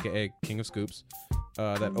own, a.k.a. King of Scoops,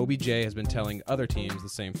 that OBJ has been telling other teams the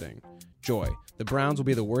same thing. Joy, the Browns will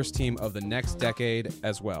be the worst team of the next decade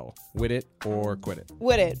as well. Win it or quit it.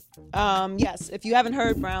 Win it. Yes, if you haven't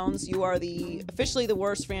heard, Browns, you are officially the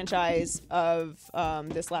worst franchise of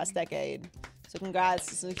this last decade. So congrats.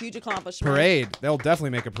 It's a huge accomplishment. Parade. They'll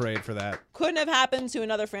definitely make a parade for that. Couldn't have happened to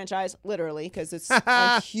another franchise, literally, because it's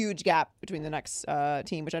a huge gap between the next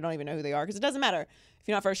team, which I don't even know who they are, because it doesn't matter if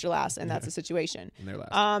you're not first, you're last, and that's the situation. And they're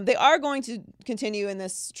last. They are going to continue in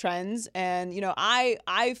this trends, and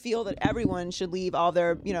I feel that everyone should leave all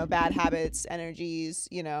their bad habits, energies,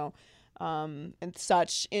 and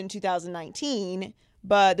such in 2019.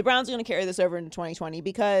 But the Browns are going to carry this over into 2020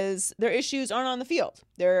 because their issues aren't on the field.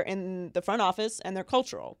 They're in the front office and they're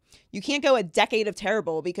cultural. You can't go a decade of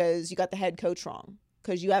terrible because you got the head coach wrong,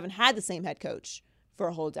 because you haven't had the same head coach for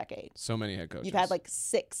a whole decade. So many head coaches. You've had like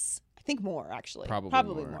 6. I think more, actually.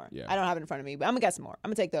 Probably more. Yeah. I don't have it in front of me, but I'm going to guess more. I'm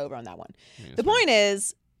going to take the over on that one. Yeah, the point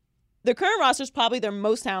is, their current roster is probably their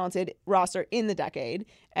most talented roster in the decade,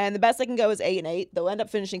 and the best they can go is 8-8. They'll end up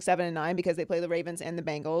finishing 7-9 because they play the Ravens and the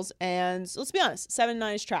Bengals. And let's be honest,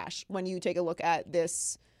 7-9 is trash when you take a look at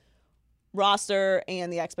this roster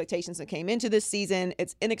and the expectations that came into this season.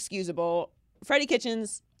 It's inexcusable. Freddie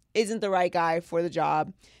Kitchens isn't the right guy for the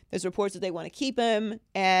job. There's reports that they want to keep him,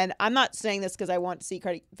 and I'm not saying this because I want to see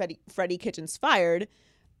Freddie Kitchens fired.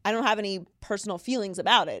 I don't have any personal feelings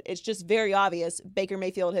about it. It's just very obvious Baker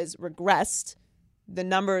Mayfield has regressed. The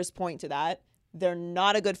numbers point to that. They're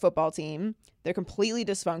not a good football team. They're completely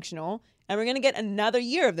dysfunctional. And we're going to get another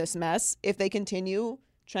year of this mess if they continue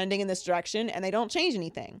trending in this direction and they don't change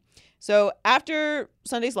anything. So after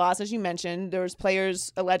Sunday's loss, as you mentioned, there was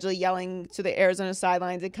players allegedly yelling to the Arizona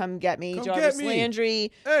sidelines to come get me. Come Jarvis get me.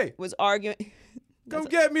 Landry was arguing. Come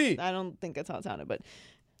get me. I don't think that's how it sounded, but.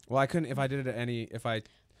 Well, I couldn't, if I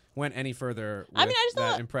went any further with I just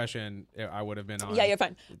that thought, impression, I would have been on. Yeah, you're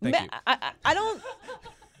fine. Thank you. I don't.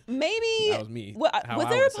 Maybe that was me. Was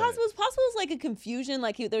there a possible? It Was possible? Was like a confusion?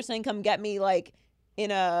 Like they're saying, "Come get me," like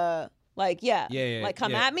in a like yeah, like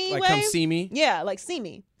come at me, like way? come see me. Yeah, like see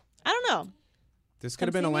me. I don't know. This could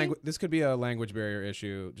have been a language. This could be a language barrier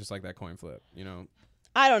issue, just like that coin flip. You know.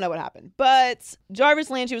 I don't know what happened, but Jarvis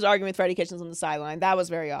Landry was arguing with Freddie Kitchens on the sideline. That was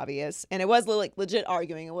very obvious, and it was like legit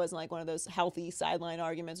arguing. It wasn't like one of those healthy sideline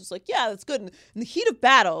arguments. It was like, yeah, that's good. In the heat of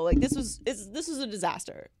battle, like this was a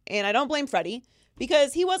disaster, and I don't blame Freddie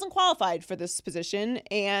because he wasn't qualified for this position.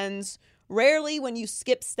 And rarely, when you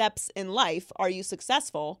skip steps in life, are you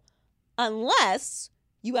successful, unless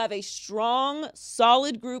you have a strong,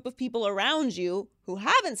 solid group of people around you who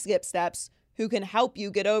haven't skipped steps, who can help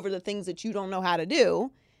you get over the things that you don't know how to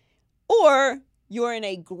do, or you're in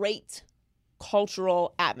a great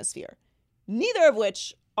cultural atmosphere, neither of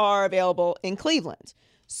which are available in Cleveland.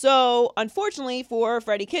 So unfortunately for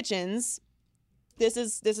Freddie Kitchens, this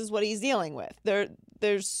is what he's dealing with.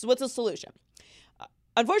 There's what's the solution?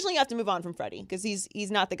 Unfortunately, you have to move on from Freddie because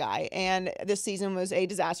he's not the guy, and this season was a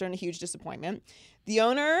disaster and a huge disappointment. The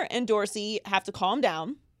owner and Dorsey have to calm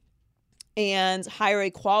down and hire a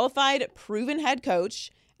qualified, proven head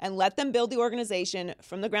coach and let them build the organization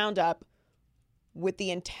from the ground up with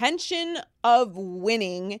the intention of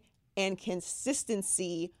winning and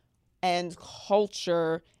consistency and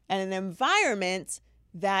culture and an environment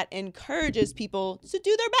that encourages people to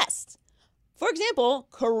do their best. For example,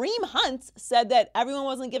 Kareem Hunt said that everyone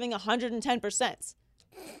wasn't giving 110%.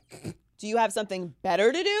 Do you have something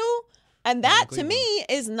better to do? And that, to me,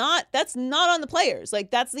 that's not on the players.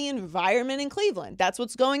 Like, that's the environment in Cleveland. That's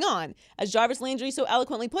what's going on. As Jarvis Landry so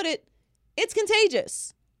eloquently put it, it's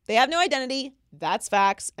contagious. They have no identity. That's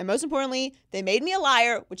facts. And most importantly, they made me a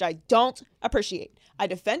liar, which I don't appreciate. I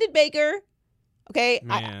defended Baker. Okay?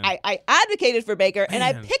 I advocated for Baker, and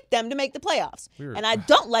I picked them to make the playoffs. And I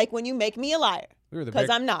don't like when you make me a liar,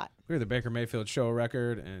 because I'm not. We were the Baker Mayfield show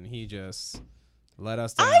record, and he just let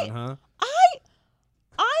us down, huh?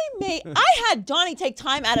 I had Donnie take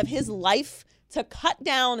time out of his life to cut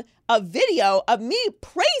down a video of me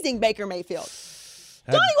praising Baker Mayfield.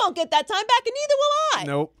 Donnie won't get that time back, and neither will I.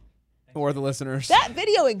 Nope. Or the listeners. That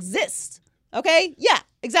video exists. Okay? Yeah,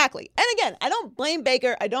 exactly. And again, I don't blame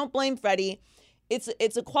Baker. I don't blame Freddie.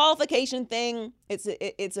 It's a qualification thing.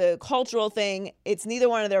 It's a cultural thing. It's neither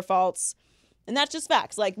one of their faults. And that's just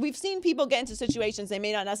facts. Like, we've seen people get into situations they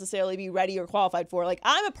may not necessarily be ready or qualified for. Like,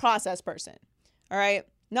 I'm a process person. All right?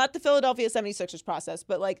 Not the Philadelphia 76ers process,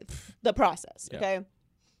 but like the process, okay? Yeah.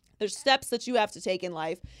 There's steps that you have to take in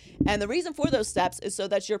life. And the reason for those steps is so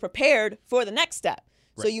that you're prepared for the next step.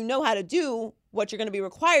 Right. So you know how to do what you're going to be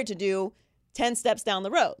required to do 10 steps down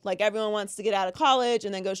the road. Like, everyone wants to get out of college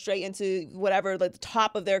and then go straight into whatever, like the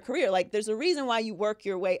top of their career. Like, there's a reason why you work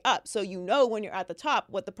your way up. So you know when you're at the top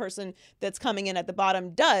what the person that's coming in at the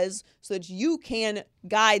bottom does, so that you can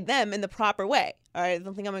guide them in the proper way. All right, I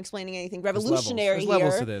don't think I'm explaining anything revolutionary here. There's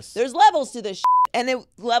levels to this. There's levels to this shit, and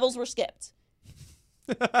levels were skipped.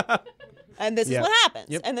 And this is what happens.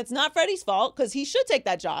 Yep. And it's not Freddie's fault, because he should take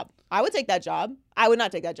that job. I would take that job. I would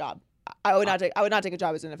not take that job. I would not take a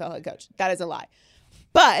job as an NFL head coach. That is a lie.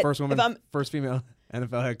 But first female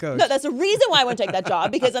NFL head coach. No, that's the reason why I wouldn't take that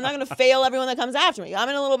job, because I'm not going to fail everyone that comes after me. I'm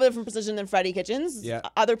in a little bit different position than Freddie Kitchens. Yeah.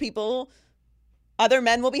 Other people other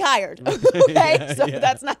men will be hired. Okay, so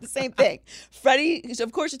that's not the same thing. Freddie,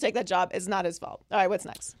 of course, should take that job. It's not his fault. All right, what's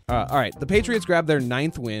next? All right, the Patriots grabbed their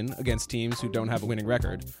 9th win against teams who don't have a winning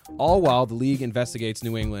record, all while the league investigates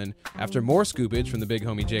New England after more scoopage from the big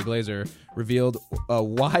homie Jay Glazer revealed a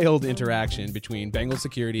wild interaction between Bengals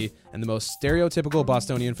security and the most stereotypical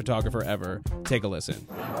Bostonian photographer ever. Take a listen.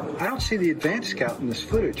 I don't see the advanced scout in this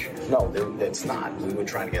footage. No, it's not. We were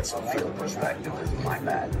trying to get some field perspective. My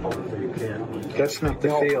bad. That's not the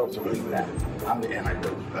field. Delete that. And I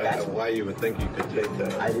do. I don't know why you would think you could take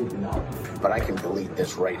that. I didn't know. But I can delete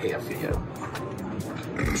this right here for you.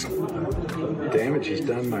 Damage is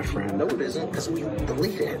done, my friend. No, it isn't, because we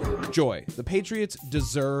deleted it. Joy, the Patriots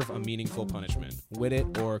deserve a meaningful punishment. Wit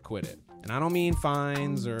it or quit it. And I don't mean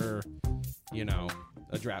fines or,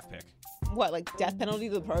 a draft pick. What, like death penalty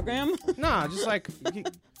to the program? Nah, just like, you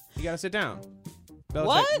got to sit down.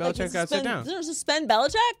 What? Belichick got to sit down. Suspend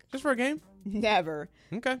Belichick? Just for a game. Never.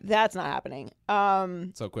 Okay. That's not happening.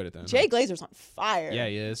 So quit it then. Jay Glazer's on fire. Yeah,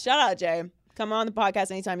 he is. Shout out, Jay. Come on the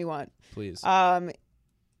podcast anytime you want. Please.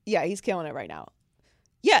 Yeah, he's killing it right now.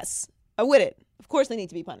 Yes, I would it. Of course they need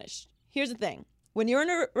to be punished. Here's the thing. When you're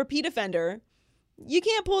a repeat offender, you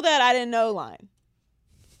can't pull that I didn't know line.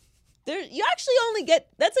 You actually only get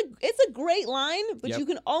it's a great line, but you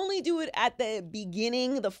can only do it at the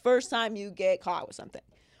beginning, the first time you get caught with something.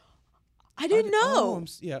 I didn't know.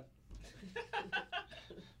 Yep.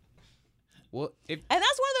 Well, and that's one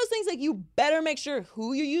of those things, like, you better make sure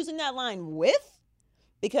who you're using that line with,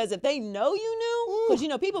 because if they know you knew,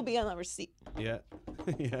 because people be on the receipt. Yeah.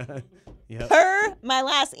 Yeah. Per my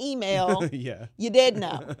last email, yeah, you did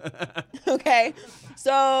know. Okay,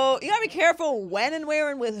 so you gotta be careful when and where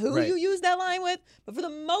and with who you use that line with. But for the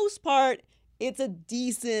most part, it's a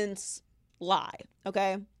decent lie.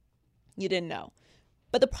 Okay, you didn't know.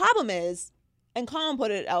 But the problem is, and Colin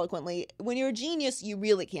put it eloquently, when you're a genius, you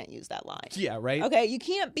really can't use that line. Yeah, right? Okay, you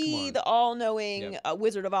can't be the all-knowing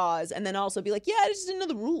Wizard of Oz and then also be like, yeah, I just didn't know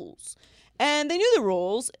the rules. And they knew the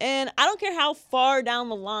rules, and I don't care how far down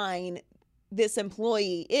the line this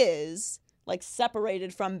employee is, like,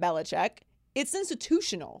 separated from Belichick. It's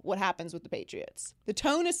institutional what happens with the Patriots. The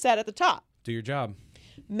tone is set at the top. Do your job.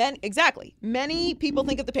 Exactly. Many people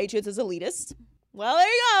think of the Patriots as elitist. Well, there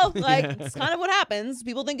you go. Like, it's kind of what happens.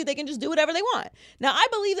 People think that they can just do whatever they want. Now, I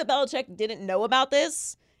believe that Belichick didn't know about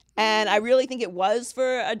this, and I really think it was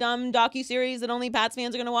for a dumb docuseries that only Pats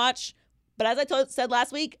fans are going to watch. But as I said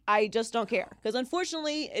last week, I just don't care. Because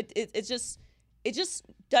unfortunately, it just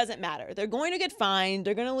doesn't matter. They're going to get fined.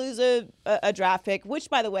 They're going to lose a draft pick, which,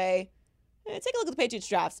 by the way, take a look at the Patriots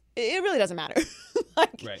drafts. It really doesn't matter.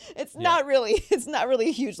 It's not really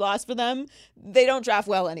a huge loss for them. They don't draft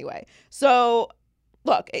well anyway. So,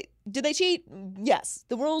 look, did they cheat? Yes.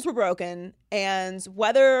 The rules were broken. And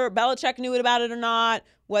whether Belichick knew about it or not,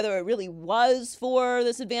 whether it really was for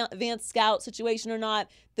this advanced scout situation or not,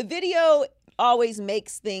 the video always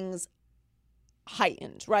makes things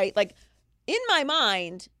heightened, right? Like, in my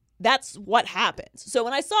mind, that's what happens. So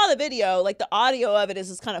when I saw the video, like, the audio of it is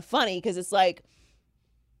just kind of funny because it's like,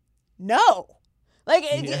 no. Like,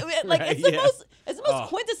 it's the most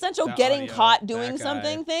quintessential getting caught doing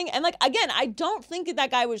something thing. And, like, again, I don't think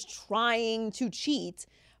that guy was trying to cheat,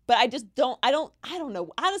 but I don't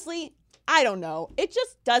know. Honestly, I don't know. It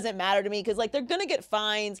just doesn't matter to me because, like, they're going to get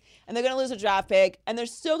fines and they're going to lose a draft pick and they're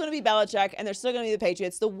still going to be Belichick and they're still going to be the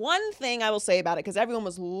Patriots. The one thing I will say about it, because everyone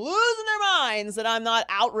was losing their minds that I'm not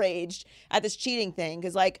outraged at this cheating thing,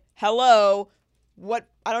 because, like, hello,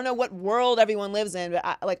 I don't know what world everyone lives in,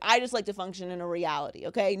 but I just like to function in a reality,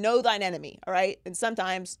 okay? Know thine enemy, all right? And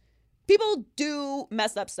sometimes people do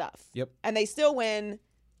mess up stuff. Yep. And they still win.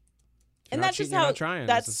 And that's just how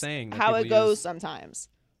that's a saying how it goes sometimes.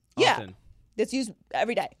 Often. Yeah. It's used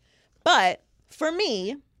every day. But for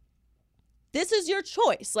me, this is your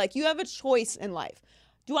choice. Like, you have a choice in life.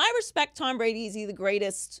 Do I respect Tom Brady? Is he the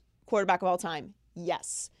greatest quarterback of all time?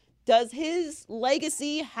 Yes. Does his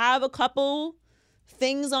legacy have a couple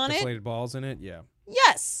things on Deflated balls in it? Yeah.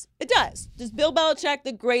 Yes, it does. Is Bill Belichick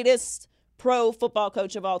the greatest pro football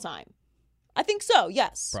coach of all time? I think so,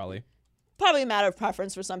 yes. Probably a matter of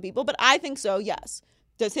preference for some people, but I think so, yes.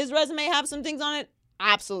 Does his resume have some things on it?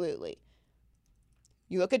 Absolutely.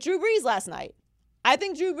 You look at Drew Brees last night. I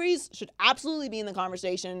think Drew Brees should absolutely be in the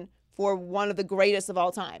conversation for one of the greatest of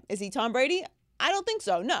all time. Is he Tom Brady? I don't think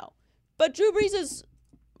so, no. But Drew Brees'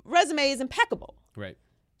 resume is impeccable. Right.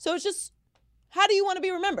 So it's just, how do you want to be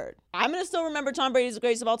remembered? I'm going to still remember Tom Brady as the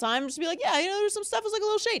greatest of all time. Just be like, yeah, there's some stuff was like a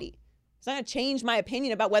little shady. It's not going to change my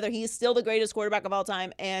opinion about whether he's still the greatest quarterback of all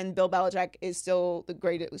time and Bill Belichick is still the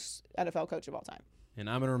greatest NFL coach of all time. And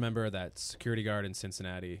I'm going to remember that security guard in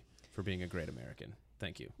Cincinnati for being a great American.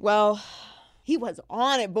 Thank you. Well, he was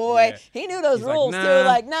on it, boy. Yeah. He knew those He's like, rules, nah, too.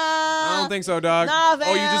 Like, nah. I don't think so, dog. Nah,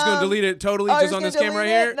 Oh, you're just going to fam. delete it totally Oh, just you're on just this gonna camera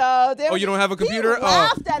delete here? it? No, damn Oh, it. you don't have a computer? He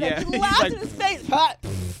laughed at Yeah. it. He He's laughed like, in his face. Hot.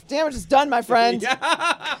 Damage is done, my friend. Yeah.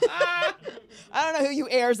 I don't know who you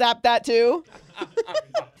air zapped that to.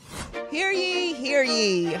 Hear ye, hear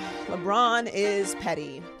ye. LeBron is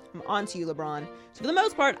petty. I'm on to you, LeBron. So for the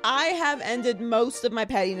most part, I have ended most of my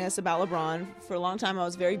pettiness about LeBron. For a long time, I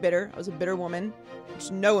was very bitter. I was a bitter woman,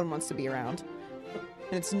 which no one wants to be around.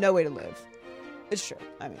 And it's no way to live. It's true.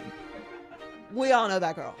 I mean, we all know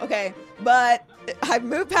that girl. Okay. But I've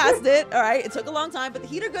moved past it. All right. It took a long time, but the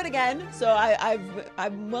Heat are good again. So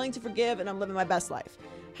I'm willing to forgive and I'm living my best life.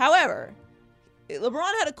 However,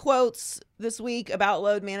 LeBron had a quote this week about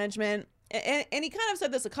load management. And he kind of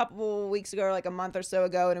said this a couple weeks ago, or like a month or so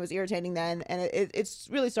ago, and it was irritating then. And it's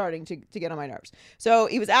really starting to get on my nerves. So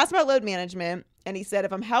he was asked about load management, and he said,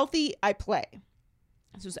 if I'm healthy, I play.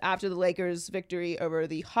 This was after the Lakers' victory over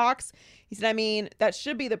the Hawks. He said, I mean, that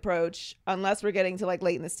should be the approach unless we're getting to like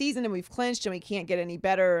late in the season and we've clinched and we can't get any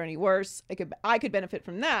better or any worse. I could benefit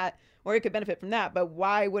from that, or it could benefit from that. But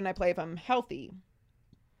why wouldn't I play if I'm healthy?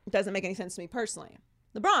 It doesn't make any sense to me personally.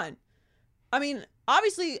 LeBron, I mean,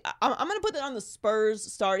 obviously, I'm going to put that on the Spurs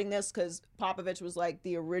starting this because Popovich was like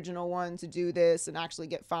the original one to do this and actually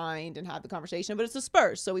get fined and have the conversation. But it's the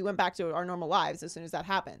Spurs, so we went back to our normal lives as soon as that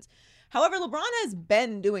happens. However, LeBron has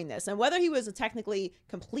been doing this, and whether he was technically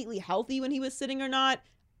completely healthy when he was sitting or not,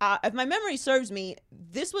 if my memory serves me,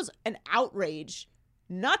 this was an outrage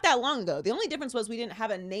not that long ago. The only difference was we didn't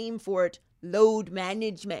have a name for it: load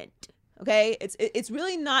management. Okay, it's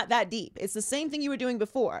really not that deep. It's the same thing you were doing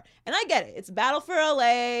before, and I get it. It's battle for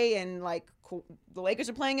LA, and like the Lakers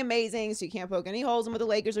are playing amazing, so you can't poke any holes in what the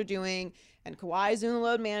Lakers are doing. And Kawhi's doing the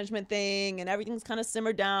load management thing, and everything's kind of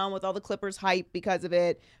simmered down with all the Clippers hype because of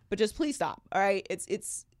it. But just please stop. All right,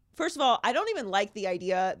 it's first of all, I don't even like the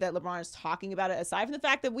idea that LeBron is talking about it. Aside from the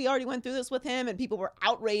fact that we already went through this with him, and people were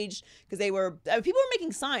outraged because people were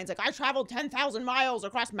making signs like, I traveled 10,000 miles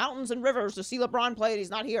across mountains and rivers to see LeBron play, and he's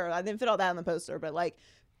not here. I didn't fit all that on the poster, but like,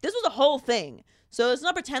 this was a whole thing. So let's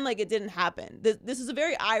not pretend like it didn't happen. This is a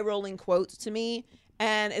very eye-rolling quote to me,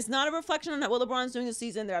 and it's not a reflection on what LeBron's doing this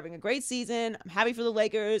season. They're having a great season. I'm happy for the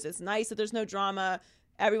Lakers. It's nice that there's no drama.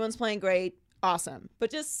 Everyone's playing great. Awesome.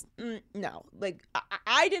 But just, no. Like,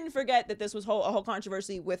 I didn't forget that this was a whole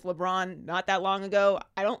controversy with LeBron not that long ago.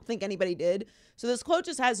 I don't think anybody did. So this quote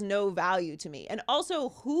just has no value to me. And also,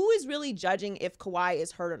 who is really judging if Kawhi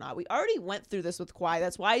is hurt or not? We already went through this with Kawhi.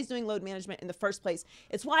 That's why he's doing load management in the first place.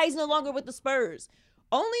 It's why he's no longer with the Spurs.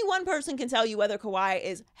 Only one person can tell you whether Kawhi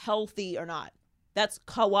is healthy or not. That's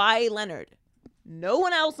Kawhi Leonard. No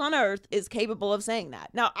one else on earth is capable of saying that.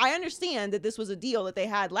 Now, I understand that this was a deal that they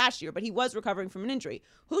had last year, but he was recovering from an injury.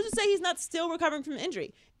 Who's to say he's not still recovering from an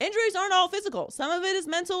injury? Injuries aren't all physical. Some of it is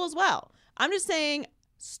mental as well. I'm just saying,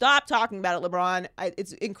 stop talking about it, LeBron.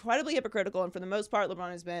 It's incredibly hypocritical, and for the most part,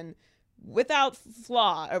 LeBron has been without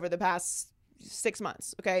flaw over the past 6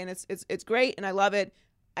 months, okay? And it's great, and I love it.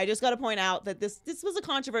 I just got to point out that this was a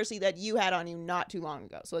controversy that you had on you not too long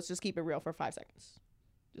ago. So let's just keep it real for 5 seconds.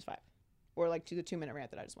 Just 5. Or like to the 2-minute rant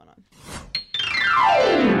that I just went on.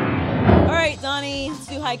 All right, Donnie, let's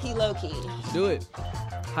do high key, low key. Do it.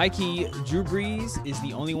 High key, Drew Brees is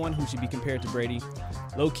the only one who should be compared to Brady.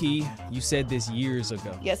 Low key, you said this years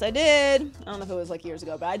ago. Yes, I did. I don't know if it was like years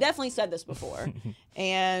ago, but I definitely said this before.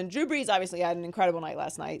 And Drew Brees obviously had an incredible night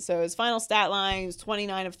last night. So his final stat line was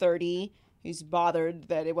 29 of 30. He's bothered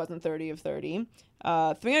that it wasn't 30 of 30.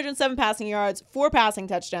 307 passing yards, 4 passing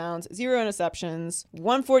touchdowns, 0 interceptions,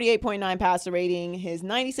 148.9 passer rating. His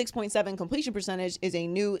 96.7 completion percentage is a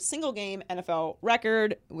new single-game NFL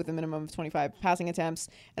record with a minimum of 25 passing attempts.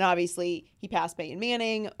 And obviously, he passed Peyton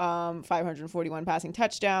Manning, 541 passing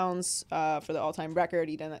touchdowns for the all-time record.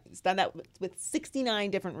 He's done that with 69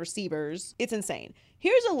 different receivers. It's insane.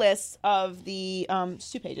 Here's a list of the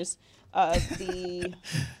 2 pages of the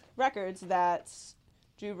records that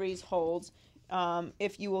Drew Brees holds.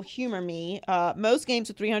 If you will humor me, most games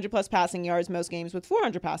with 300 plus passing yards, most games with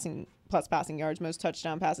 400 plus passing yards, most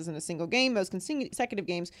touchdown passes in a single game, most consecutive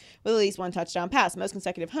games with at least 1 touchdown pass, most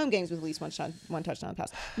consecutive home games with at least one touchdown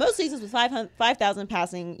pass, most seasons with 5,000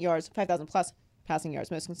 passing yards, 5,000 plus passing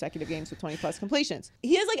yards, most consecutive games with 20 plus completions.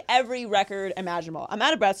 He has like every record imaginable. I'm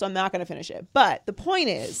out of breath, so I'm not going to finish it. But the point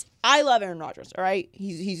is, I love Aaron Rodgers. All right,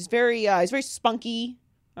 he's very spunky.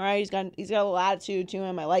 All right, he's got a little attitude to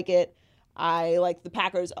him. I like it. I like the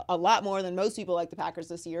Packers a lot more than most people like the Packers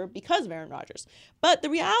this year because of Aaron Rodgers. But the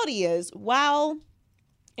reality is, while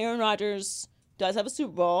Aaron Rodgers does have a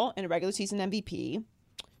Super Bowl and a regular season MVP,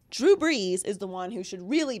 Drew Brees is the one who should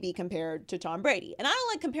really be compared to Tom Brady. And I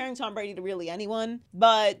don't like comparing Tom Brady to really anyone,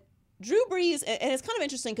 but Drew Brees, and it's kind of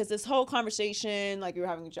interesting because this whole conversation, like we were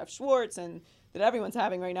having with Jeff Schwartz and that everyone's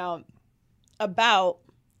having right now about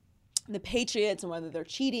the Patriots and whether they're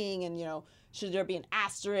cheating and, should there be an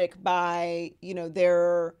asterisk by,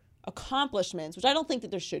 their accomplishments, which I don't think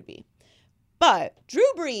that there should be. But Drew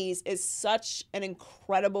Brees is such an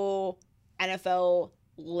incredible NFL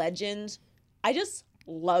legend. I just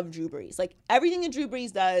love Drew Brees. Like, everything that Drew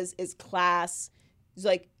Brees does is class. He's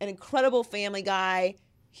like an incredible family guy.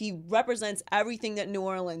 He represents everything that New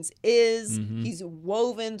Orleans is. He's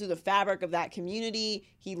woven through the fabric of that community.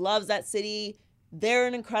 He loves that city. They're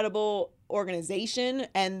an incredible organization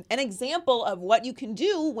and an example of what you can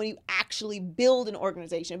do when you actually build an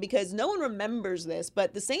organization, because no one remembers this,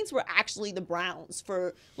 but the Saints were actually the Browns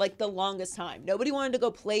for like the longest time. Nobody wanted to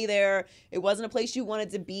go play there. It wasn't a place you wanted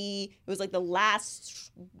to be. It was like the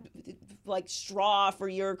last straw for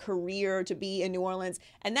your career to be in New Orleans.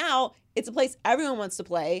 And now it's a place everyone wants to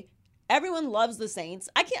play. Everyone loves the Saints.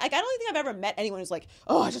 I don't think I've ever met anyone who's like,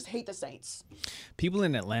 oh, I just hate the Saints. People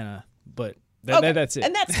in Atlanta, but that's it.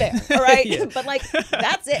 And that's fair, all right? Yeah. But,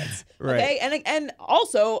 that's it, okay? Right. And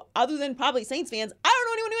also, other than probably Saints fans, I don't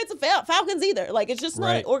know anyone who hates the Falcons either. It's just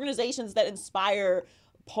not organizations that inspire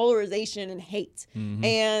polarization and hate.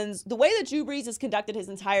 And the way that Drew Brees has conducted his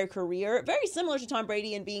entire career, very similar to Tom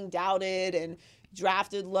Brady in being doubted and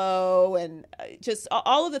drafted low and just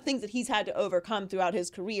all of the things that he's had to overcome throughout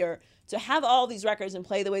his career, to have all these records and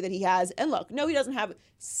play the way that he has. And look, no, he doesn't have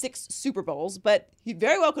 6 Super Bowls, but he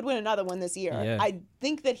very well could win another one this year. Yeah. I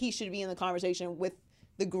think that he should be in the conversation with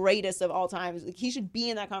the greatest of all time. He should be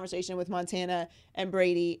in that conversation with Montana and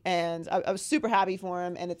Brady. And I was super happy for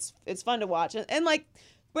him. And it's fun to watch. And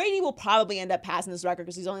Brady will probably end up passing this record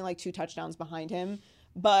because he's only 2 touchdowns behind him.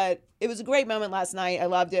 But it was a great moment last night. I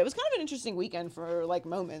loved it. It was kind of an interesting weekend for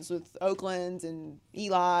moments with Oakland and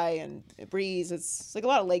Eli and Breeze. It's a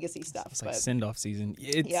lot of legacy stuff. It's send-off season.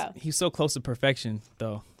 He's so close to perfection,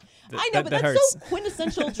 though. I know, but that's hurts. so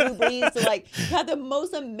quintessential Drew Brees to have the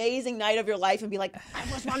most amazing night of your life and be like,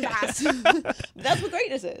 I was one best. That's what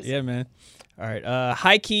greatness is. Yeah, man. All right.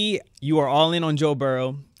 High key, you are all in on Joe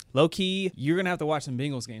Burrow. Low key, you're gonna have to watch some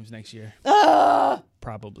Bengals games next year.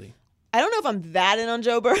 Probably. I don't know if I'm that in on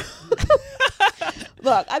Joe Burrow.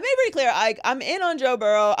 Look, I made it pretty clear. I'm in on Joe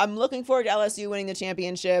Burrow. I'm looking forward to LSU winning the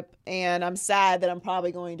championship, and I'm sad that I'm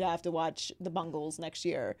probably going to have to watch the Bengals next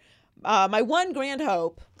year. My one grand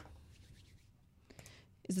hope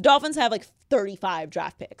is the Dolphins have 35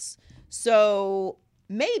 draft picks. So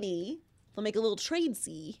maybe they'll make a little trade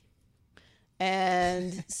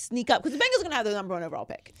and sneak up, because the Bengals are going to have the number 1 overall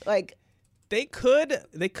pick. They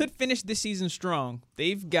could finish this season strong.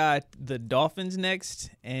 They've got the Dolphins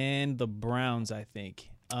next and the Browns, I think.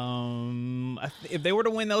 If they were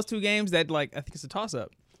to win those 2 games, I think it's a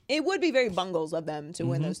toss-up. It would be very Bengals of them to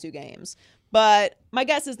win those 2 games. But my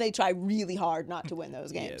guess is they try really hard not to win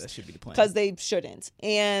those games. Yeah, that should be the plan. Because they shouldn't.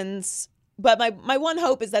 But my one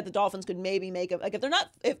hope is that the Dolphins could maybe make if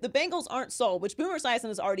the Bengals aren't sold, which Boomer Esiason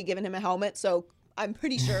has already given him a helmet, so I'm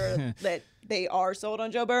pretty sure that they are sold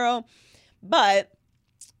on Joe Burrow. But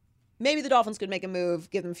maybe the Dolphins could make a move,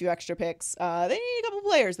 give them a few extra picks. They need a couple of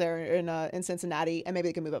players there in Cincinnati, and maybe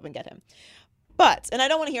they can move up and get him. And I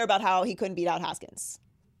don't want to hear about how he couldn't beat out Haskins.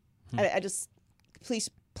 I just, please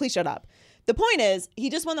shut up. The point is, he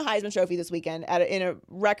just won the Heisman Trophy this weekend in a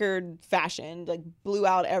record fashion, blew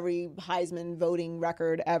out every Heisman voting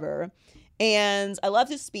record ever. And I loved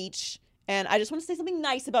his speech. And I just want to say something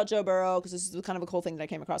nice about Joe Burrow, because this is kind of a cool thing that I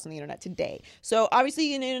came across on the internet today. So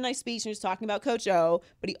obviously, in a nice speech, he was talking about Coach O,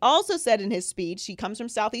 but he also said in his speech, he comes from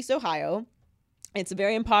Southeast Ohio. It's a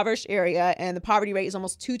very impoverished area, and the poverty rate is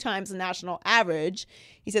almost 2 times the national average.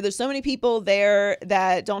 He said, there's so many people there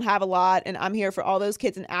that don't have a lot, and I'm here for all those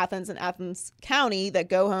kids in Athens and Athens County that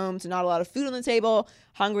go home to not a lot of food on the table,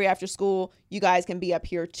 hungry after school. You guys can be up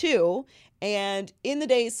here too. And in the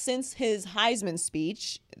days since his Heisman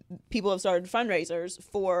speech, people have started fundraisers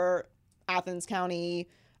for Athens County,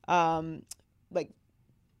 food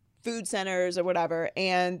centers or whatever,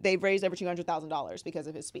 and they've raised over $200,000 because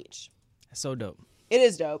of his speech. That's so dope. It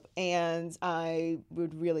is dope, and I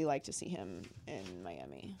would really like to see him in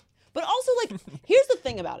Miami. But also, here's the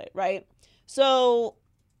thing about it, right? So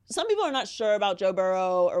some people are not sure about Joe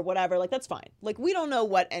Burrow or whatever. That's fine. We don't know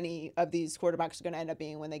what any of these quarterbacks are going to end up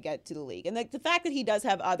being when they get to the league. And the fact that he does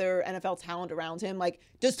have other NFL talent around him,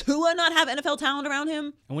 does Tua not have NFL talent around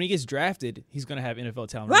him? And when he gets drafted, he's going to have NFL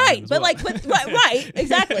talent around him as well. Right,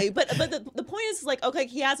 exactly. But the point is, okay,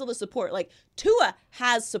 he has all the support. Tua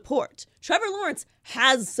has support. Trevor Lawrence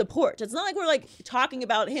has support. It's not like we're like talking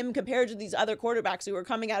about him compared to these other quarterbacks who are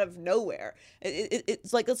coming out of nowhere.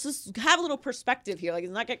 It's like, let's just have a little perspective here. Like,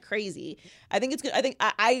 let's not get crazy. I think it's good. I think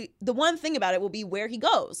the one thing about it will be where he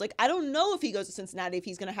goes. Like, I don't know if he goes to Cincinnati, if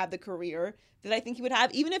he's going to have the career that I think he would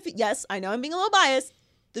have, even if, yes, I know I'm being a little biased.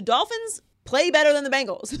 The Dolphins play better than the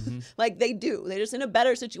Bengals. Like, they do. They're just in a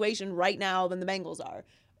better situation right now than the Bengals are.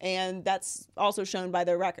 And that's also shown by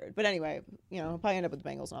their record. But anyway, you know, I'll probably end up with the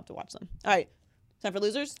Bengals and I'll have to watch them. All right. Time for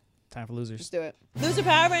losers? Time for losers. Let's do it. Loser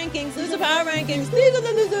power rankings. Loser power rankings. These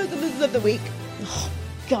are the losers of the week. Oh,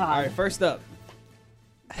 God. All right, first up,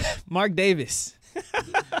 Mark Davis.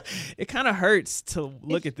 It kind of hurts to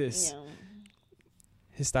look at this. You know,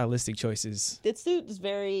 His stylistic choices. this suit is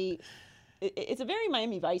very... It's a very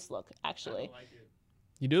Miami Vice look, actually. I like it.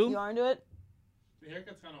 You do? You are into it? The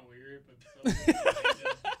haircut's kind of weird, but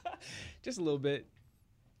so Just a little bit.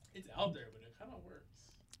 it's out there, but it kind of works.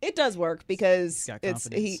 It does work because He's got it's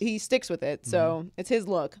confidence. he sticks with it. So it's his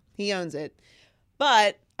look. He owns it.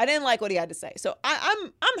 But I didn't like what he had to say. So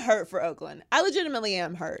I'm hurt for Oakland. I legitimately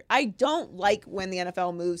am hurt. I don't like when the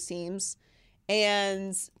NFL moves teams,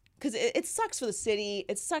 and because it sucks for the city.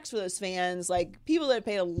 It sucks for those fans. Like, people that have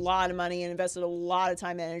paid a lot of money and invested a lot of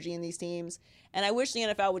time and energy in these teams. And I wish the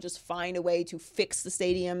NFL would just find a way to fix the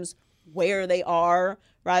stadiums where they are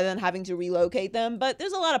rather than having to relocate them. But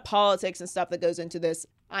there's a lot of politics and stuff that goes into this.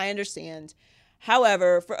 I understand.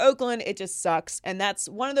 However, for Oakland, it just sucks. And that's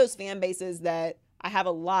one of those fan bases that I have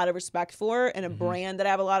a lot of respect for, and a brand that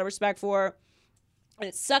I have a lot of respect for. And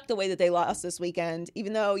it sucked the way that they lost this weekend.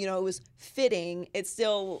 Even though, you know, it was fitting, it's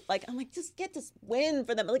still like, I'm like, just get this win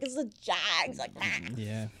for them. Like, it's the Jags. Like,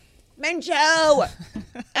 Yeah. Mencho.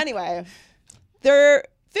 Anyway, they're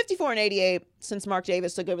 54-88 since Mark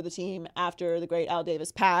Davis took over the team after the great Al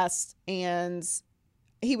Davis passed. And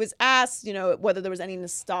he was asked, you know, whether there was any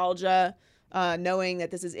nostalgia knowing that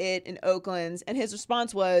this is it in Oakland. And his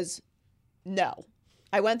response was, no.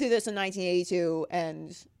 I went through this in 1982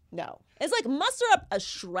 and no. It's like, muster up a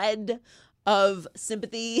shred of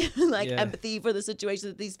sympathy, empathy for the situation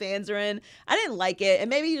that these fans are in. I didn't like it. And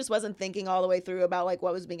maybe he just wasn't thinking all the way through about like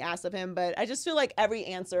what was being asked of him. But I just feel like every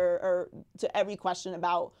answer or to every question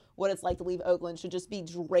about what it's like to leave Oakland should just be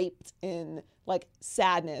draped in like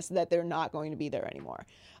sadness that they're not going to be there anymore.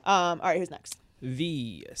 All right, who's next?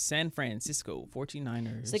 The San Francisco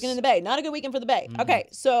 49ers. Sticking in the Bay. Not a good weekend for the Bay. Okay,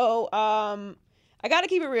 so I got to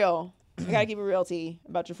keep it real. I got to keep it real, T,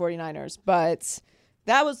 about your 49ers. But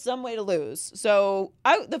that was some way to lose. So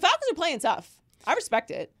the Falcons are playing tough. I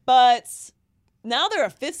respect it. But now they're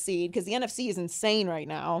a 5th seed because the NFC is insane right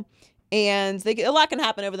now. And a lot can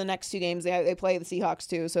happen over the next 2 games. They play the Seahawks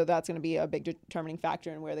too, so that's going to be a big determining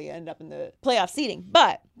factor in where they end up in the playoff seeding.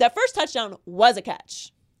 But that first touchdown was a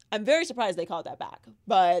catch. I'm very surprised they called that back.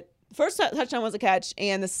 But first touchdown was a catch,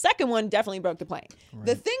 and the second one definitely broke the plane. Right.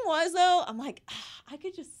 The thing was, though, I'm like, I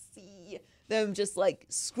could just see them just like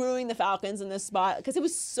screwing the Falcons in this spot because it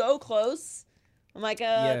was so close. I'm like,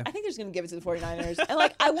 I think they're just going to give it to the 49ers. And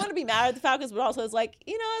like, I want to be mad at the Falcons, but also it's like,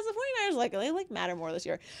 you know, as the 49ers, like, they like matter more this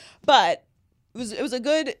year. But it was a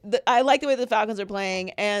good, I like the way the Falcons are playing.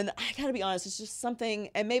 And I got to be honest, it's just something,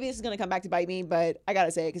 and maybe this is going to come back to bite me, but I got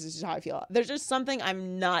to say it because it's just how I feel. There's just something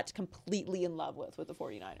I'm not completely in love with the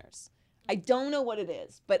 49ers. I don't know what it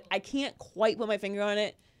is, but I can't quite put my finger on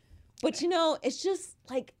it. But, you know, it's just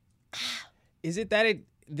like, Is it that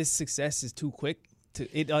this success is too quick?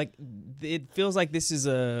 It feels like this is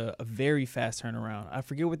a very fast turnaround. I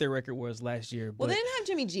forget what their record was last year. Well, they didn't have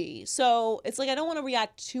Jimmy G, so it's like I don't want to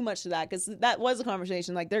react too much to that because that was a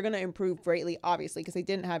conversation. Like, they're going to improve greatly, obviously, because they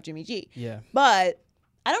didn't have Jimmy G. Yeah. But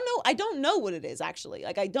I don't know. I don't know what it is actually.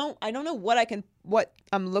 Like, I don't know what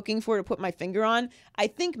I'm looking for to put my finger on. I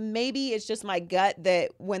think maybe it's just my gut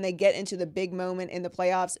that when they get into the big moment in the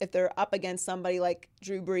playoffs, if they're up against somebody like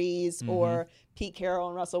Drew Brees or Pete Carroll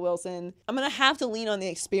and Russell Wilson, I'm going to have to lean on the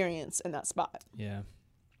experience in that spot. Yeah.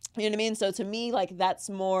 You know what I mean? So to me, like, that's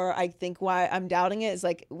more, I think, why I'm doubting it is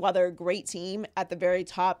like, while they're a great team at the very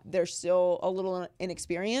top, they're still a little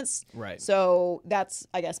inexperienced. Right. So that's,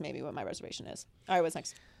 I guess, maybe what my reservation is. All right, what's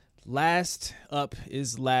next? Last up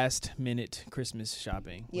is last minute Christmas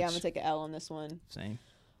shopping. Yeah, I'm going to take an L on this one. Same.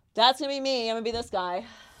 That's going to be me. I'm going to be this guy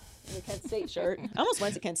in the Kent State shirt. I almost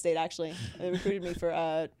went to Kent State, actually. They recruited me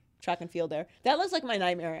for track and field there. That looks like my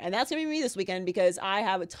nightmare. And that's going to be me this weekend because I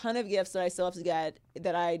have a ton of gifts that I still have to get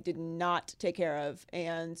that I did not take care of.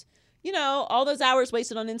 And, you know, all those hours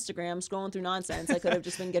wasted on Instagram scrolling through nonsense, I could have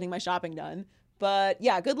just been getting my shopping done. But,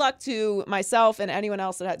 yeah, good luck to myself and anyone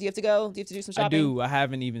else. Do you have to go? Do you have to do some shopping? I do. I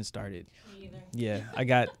haven't even started. Me either. Yeah, I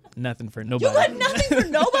got nothing for nobody. You got nothing for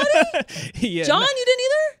nobody? Yeah. John, you didn't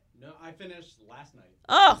either? No, I finished last night.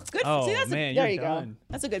 Oh, good. Oh, See, that's man, there you're you done. go.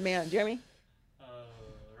 That's a good man, Jeremy.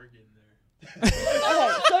 We're getting there.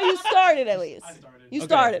 Okay, so you started at least. I started. You Okay,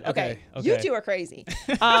 started. Okay. okay, You okay. two are crazy.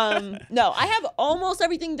 No, I have almost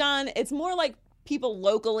everything done. It's more like people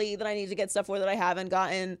locally that I need to get stuff for that I haven't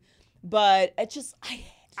gotten. But it just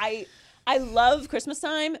I love Christmas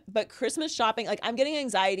time, but Christmas shopping, like I'm getting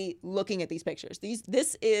anxiety looking at these pictures.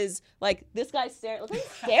 This is like this guy's staring. Look at him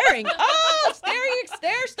staring. Oh,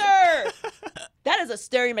 stare stir. That is a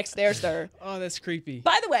stary McStare. Oh, that's creepy.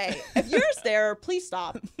 By the way, if you're a starer, please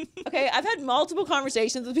stop. Okay, I've had multiple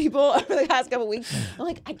conversations with people over the past couple weeks. I'm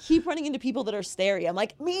like, I keep running into people that are stary. I'm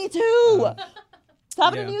like, me too.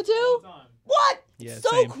 Stop it, Yeah. you too. What? Yeah, So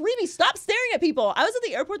same. creepy. Stop staring at people. I was at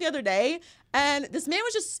the airport the other day, and this man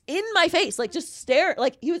was just in my face, like just stare.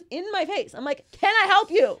 Like he was in my face. I'm like, can I help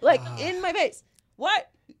you? Like in my face. What?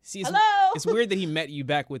 See, it's, Hello? it's weird that he met you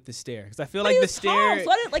back with the stare because I feel But like he the was tall, stare.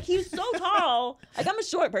 so I didn't, like he was so tall. Like I'm a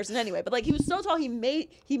short person anyway, but like he was so tall, he made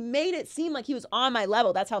it seem like he was on my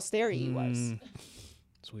level. That's how stary he was.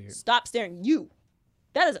 It's weird. Stop staring. You.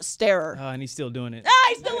 That is a starer. And he's still doing it. Ah,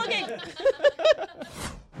 he's still looking.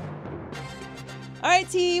 All right,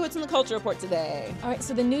 T, what's in the culture report today? All right,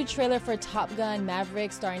 so the new trailer for Top Gun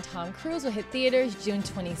Maverick starring Tom Cruise will hit theaters June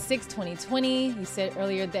 26, 2020. You said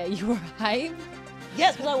earlier that you were hyped.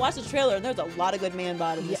 Yes, because I watched the trailer and there's a lot of good man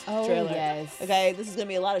bod in this trailer. Yes. Okay, this is going to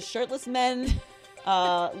be a lot of shirtless men.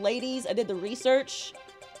 Ladies, I did the research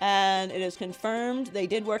and it is confirmed they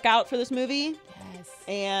did work out for this movie. Yes.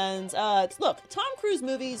 And look, Tom Cruise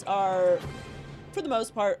movies are, for the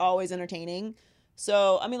most part, always entertaining.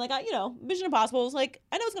 So, I mean, like, Mission Impossible is like,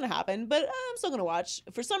 I know it's going to happen, but I'm still going to watch.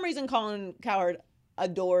 For some reason, Colin Cowherd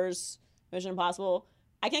adores Mission Impossible.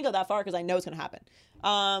 I can't go that far because I know it's going to happen.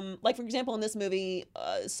 Like, for example, in this movie,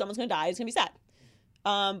 someone's going to die. It's going to be sad.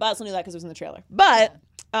 But I also knew that because it was in the trailer. But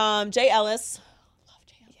Jay Ellis. Love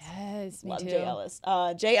Jay Ellis. Yes, me Love too. Jay Ellis.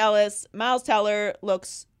 Jay Ellis. Miles Teller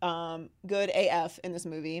looks good AF in this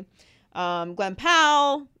movie. Glenn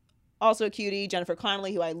Powell, also a cutie. Jennifer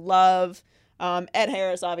Connelly, who I love. Ed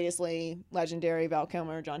Harris, obviously, legendary. Val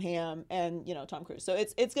Kilmer, John Hamm, and Tom Cruise. So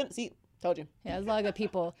it's gonna see. Told you. Yeah, there's a lot of good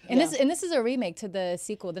people. And this is a remake to the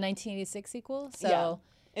sequel, the 1986 sequel. So yeah.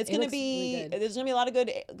 It's gonna looks be really good. there's gonna be a lot of good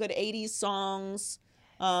 80s songs,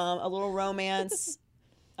 a little romance,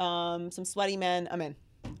 some sweaty men. I'm in.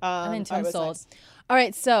 I'm into. all I'm right, what's sold. next? All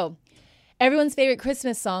right, so everyone's favorite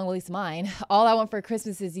Christmas song, well, at least mine, "All I Want for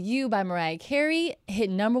Christmas Is You" by Mariah Carey,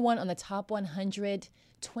 hit #1 on the top 100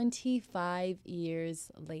 25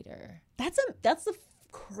 years later. That's the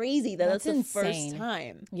crazy that's the first insane.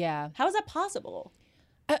 time. Yeah. How is that possible?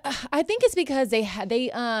 I think it's because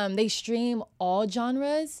they stream all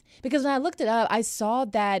genres. Because when I looked it up, I saw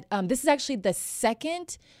that this is actually the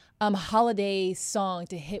second holiday song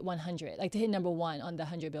to hit 100, like to hit #1 on the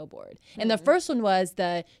 100 Billboard. And the first one was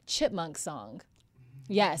the Chipmunk song.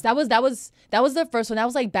 Yes, that was the first one. That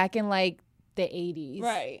was like back in like the 80s,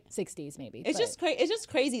 Right. 60s maybe. It's but just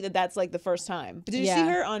crazy that that's like the first time. Did you see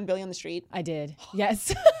her on Billy on the Street? I did.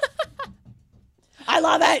 Yes. I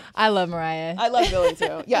love it. I love Mariah. I love Billy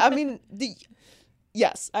too. Yeah, I mean,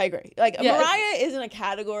 yes, I agree. Like Yeah. Mariah is in a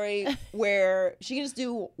category where she can just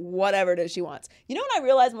do whatever it is she wants. You know when I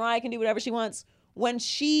realized Mariah can do whatever she wants? When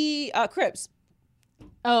she Cribs.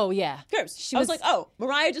 Oh yeah. Cribs. I was like, oh,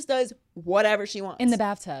 Mariah just does whatever she wants. In the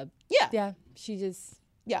bathtub. Yeah. Yeah. She just.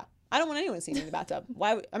 Yeah. I don't want anyone to see me in the bathtub.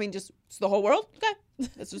 Why? I mean, just it's the whole world. Okay,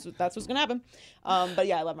 that's what's gonna happen. But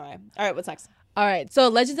yeah, I love Mariah. All right, what's next? All right. So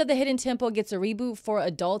Legends of the Hidden Temple gets a reboot for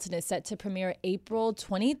adults and is set to premiere April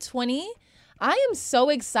 2020. I am so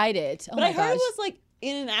excited. Oh But my I heard gosh. it was like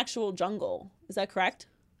in an actual jungle. Is that correct?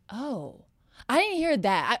 Oh, I didn't hear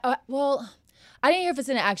that. I didn't hear if it's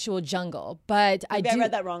in an actual jungle, but Maybe I I do.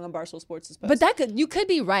 read that wrong on Barstool Sports' post. But you could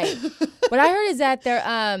be right. What I heard is that they're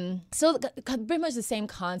still pretty much the same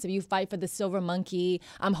concept. You fight for the silver monkey.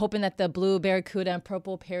 I'm hoping that the blue barracuda and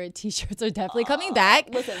purple parrot T-shirts are definitely coming back.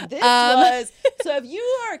 Listen, this was so. If you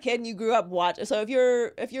are a kid and you grew up watching, so if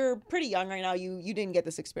you're pretty young right now, you didn't get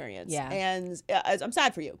this experience. Yeah. And I'm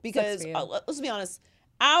sad for you because for you. Let's be honest,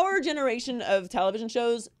 our generation of television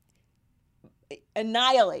shows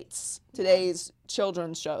annihilates today's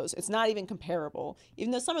children's shows. It's not even comparable,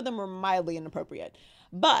 even though some of them were mildly inappropriate.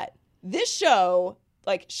 But this show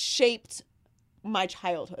like shaped my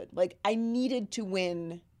childhood. Like I needed to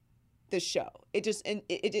win this show. It just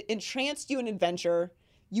it entranced you in adventure.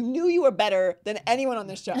 You knew you were better than anyone on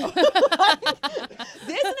this show.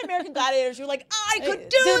 This and American Gladiators, you're like, I could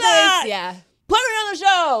do that. Yeah. Put me on the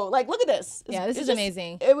show. Like, look at this. Yeah, this is just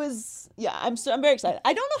amazing. It was, yeah, I'm very excited.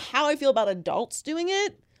 I don't know how I feel about adults doing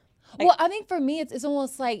it. Well, I think for me, it's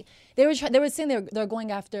almost like they were saying they're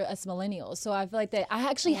going after us millennials. So I feel like that I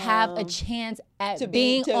actually have a chance at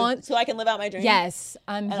being on. So I can live out my dream. Yes,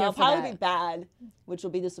 I'm and here I'll for probably that. be bad, which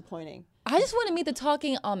will be disappointing. I just want to meet the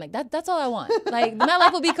talking Olmec. That's all I want. Like my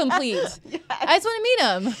life will be complete. Yes. I just want to meet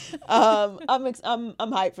him.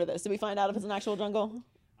 I'm hyped for this. Did we find out if it's an actual jungle?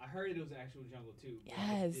 I heard it was actual jungle too.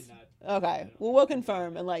 Yes. Okay. Well, we'll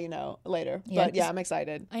confirm and let you know later. Yeah, but yeah, I'm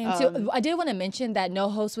excited. I am too. I did want to mention that no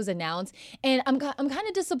host was announced, and I'm kind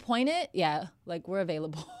of disappointed. Yeah, like we're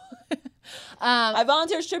available. I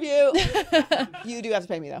volunteer as tribute. You do have to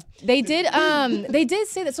pay me though. They did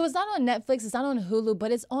say that. So it's not on Netflix. It's not on Hulu,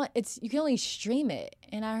 but you can only stream it.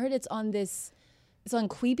 And I heard it's on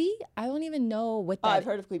Quibi. I don't even know what that. I've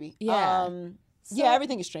heard of Quibi. Yeah. Yeah,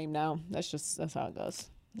 everything is streamed now. That's how it goes.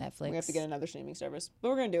 Netflix. We have to get another streaming service, but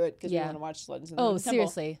we're gonna do it because we want to watch Legends of the Oh, Temple,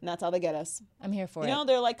 seriously? and that's how they get us. I'm here for it. You know,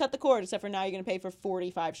 they're like cut the cord. Except for now, you're gonna pay for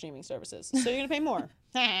 45 streaming services, so you're gonna pay more.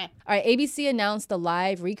 All right, ABC announced the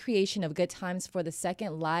live recreation of Good Times for the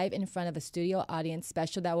second live in front of a studio audience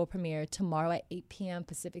special that will premiere tomorrow at 8 p.m.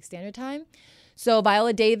 Pacific Standard Time. So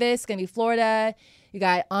Viola Davis gonna be Florida. You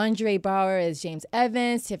got Andre Bauer as James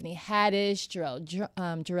Evans, Tiffany Haddish,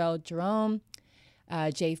 Jarrell Jerome.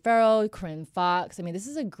 Jay Farrell, Corinne Fox. I mean, this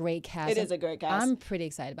is a great cast. It is a great cast. I'm pretty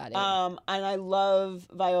excited about it. And I love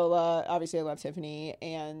Viola. Obviously, I love Tiffany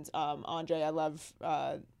and Andre. I love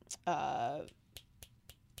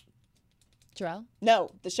Jarrell?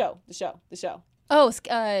 No, the show. Oh,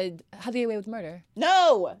 How to Get Away with Murder.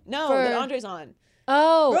 No, that Andre's on.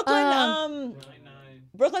 Oh,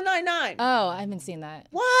 Brooklyn Nine-Nine. Oh, I haven't seen that.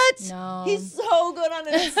 What? No. He's so good on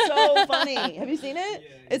it. It's so funny. Have you seen it?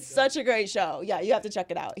 Yeah, it's such a great show. Yeah, you have to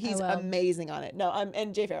check it out. He's amazing on it. No,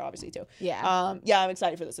 and Jay Farrell obviously too. Yeah. Yeah, I'm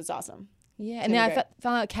excited for this. It's awesome. Yeah, and then I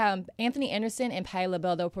found out Anthony Anderson and Patti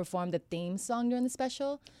LaBelle, they'll perform the theme song during the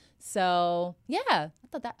special. So yeah,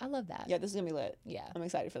 I love that. Yeah, this is gonna be lit. Yeah, I'm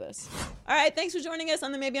excited for this. All right, thanks for joining us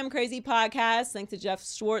on the Maybe I'm Crazy podcast. Thanks to Jeff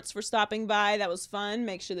Schwartz for stopping by. That was fun.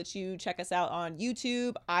 Make sure that you check us out on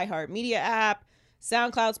YouTube, iHeartMedia app,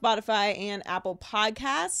 SoundCloud, Spotify, and Apple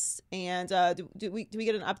Podcasts. And do we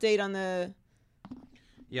get an update on the?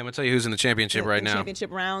 Yeah, I'm gonna tell you who's in the championship right now.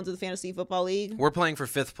 Championship rounds of the Fantasy Football League. We're playing for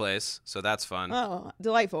 5th place, so that's fun. Oh,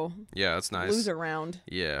 delightful. Yeah, that's nice. Loser round.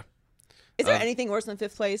 Yeah. Is there anything worse than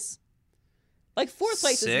 5th place? Like 4th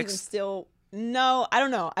place is even still. No, I don't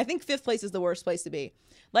know. I think 5th place is the worst place to be.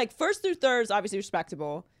 Like 1st through 3rd is obviously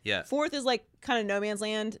respectable. Yeah. 4th is like kind of no man's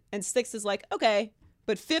land, and 6th is like okay,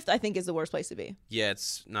 but 5th I think is the worst place to be. Yeah,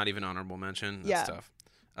 it's not even honorable mention. That's tough.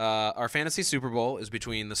 Our fantasy Super Bowl is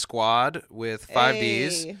between the squad with 5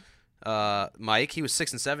 Ds. Mike, he was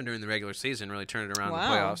 6-7 during the regular season, really turned it around in the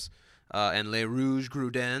playoffs. And Les Rouges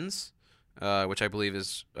Grudens, which I believe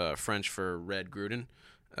is French for Red Gruden.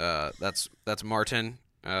 That's Martin.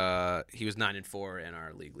 He was 9-4 and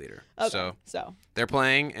our league leader. Okay, so they're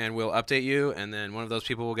playing, and we'll update you, and then one of those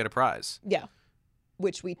people will get a prize. Yeah,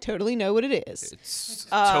 which we totally know what it is. It's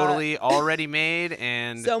totally already made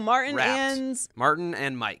and so Martin and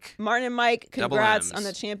Mike. Martin and Mike, congrats on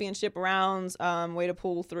the championship rounds. Way to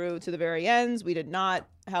pull through to the very ends. We did not.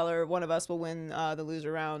 Heller, one of us will win the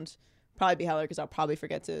loser round. Probably be Heller because I'll probably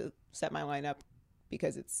forget to set my lineup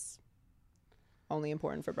because it's only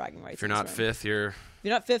important for bragging rights. If you're not 5th, If you're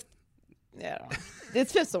not 5th, yeah,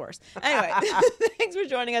 it's 5th's the worst. Anyway, thanks for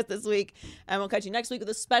joining us this week, and we'll catch you next week with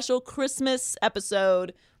a special Christmas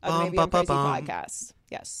episode of the Maybe I'm Crazy podcast.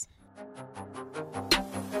 Yes.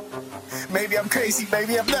 Maybe I'm crazy,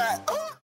 maybe I'm not.